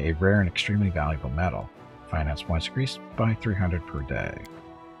 A rare and extremely valuable metal. Finance points increased by 300 per day.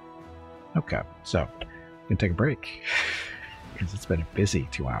 Okay, so we can take a break because it's been a busy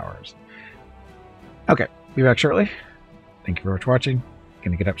 2 hours. Okay, be back shortly. Thank you very much for watching.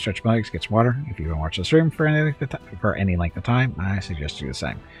 Gonna get up, stretch my legs, get some water. If you want to watch the stream for any length of time, I suggest you do the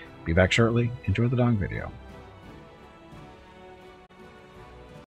same. Be back shortly. Enjoy the dog video.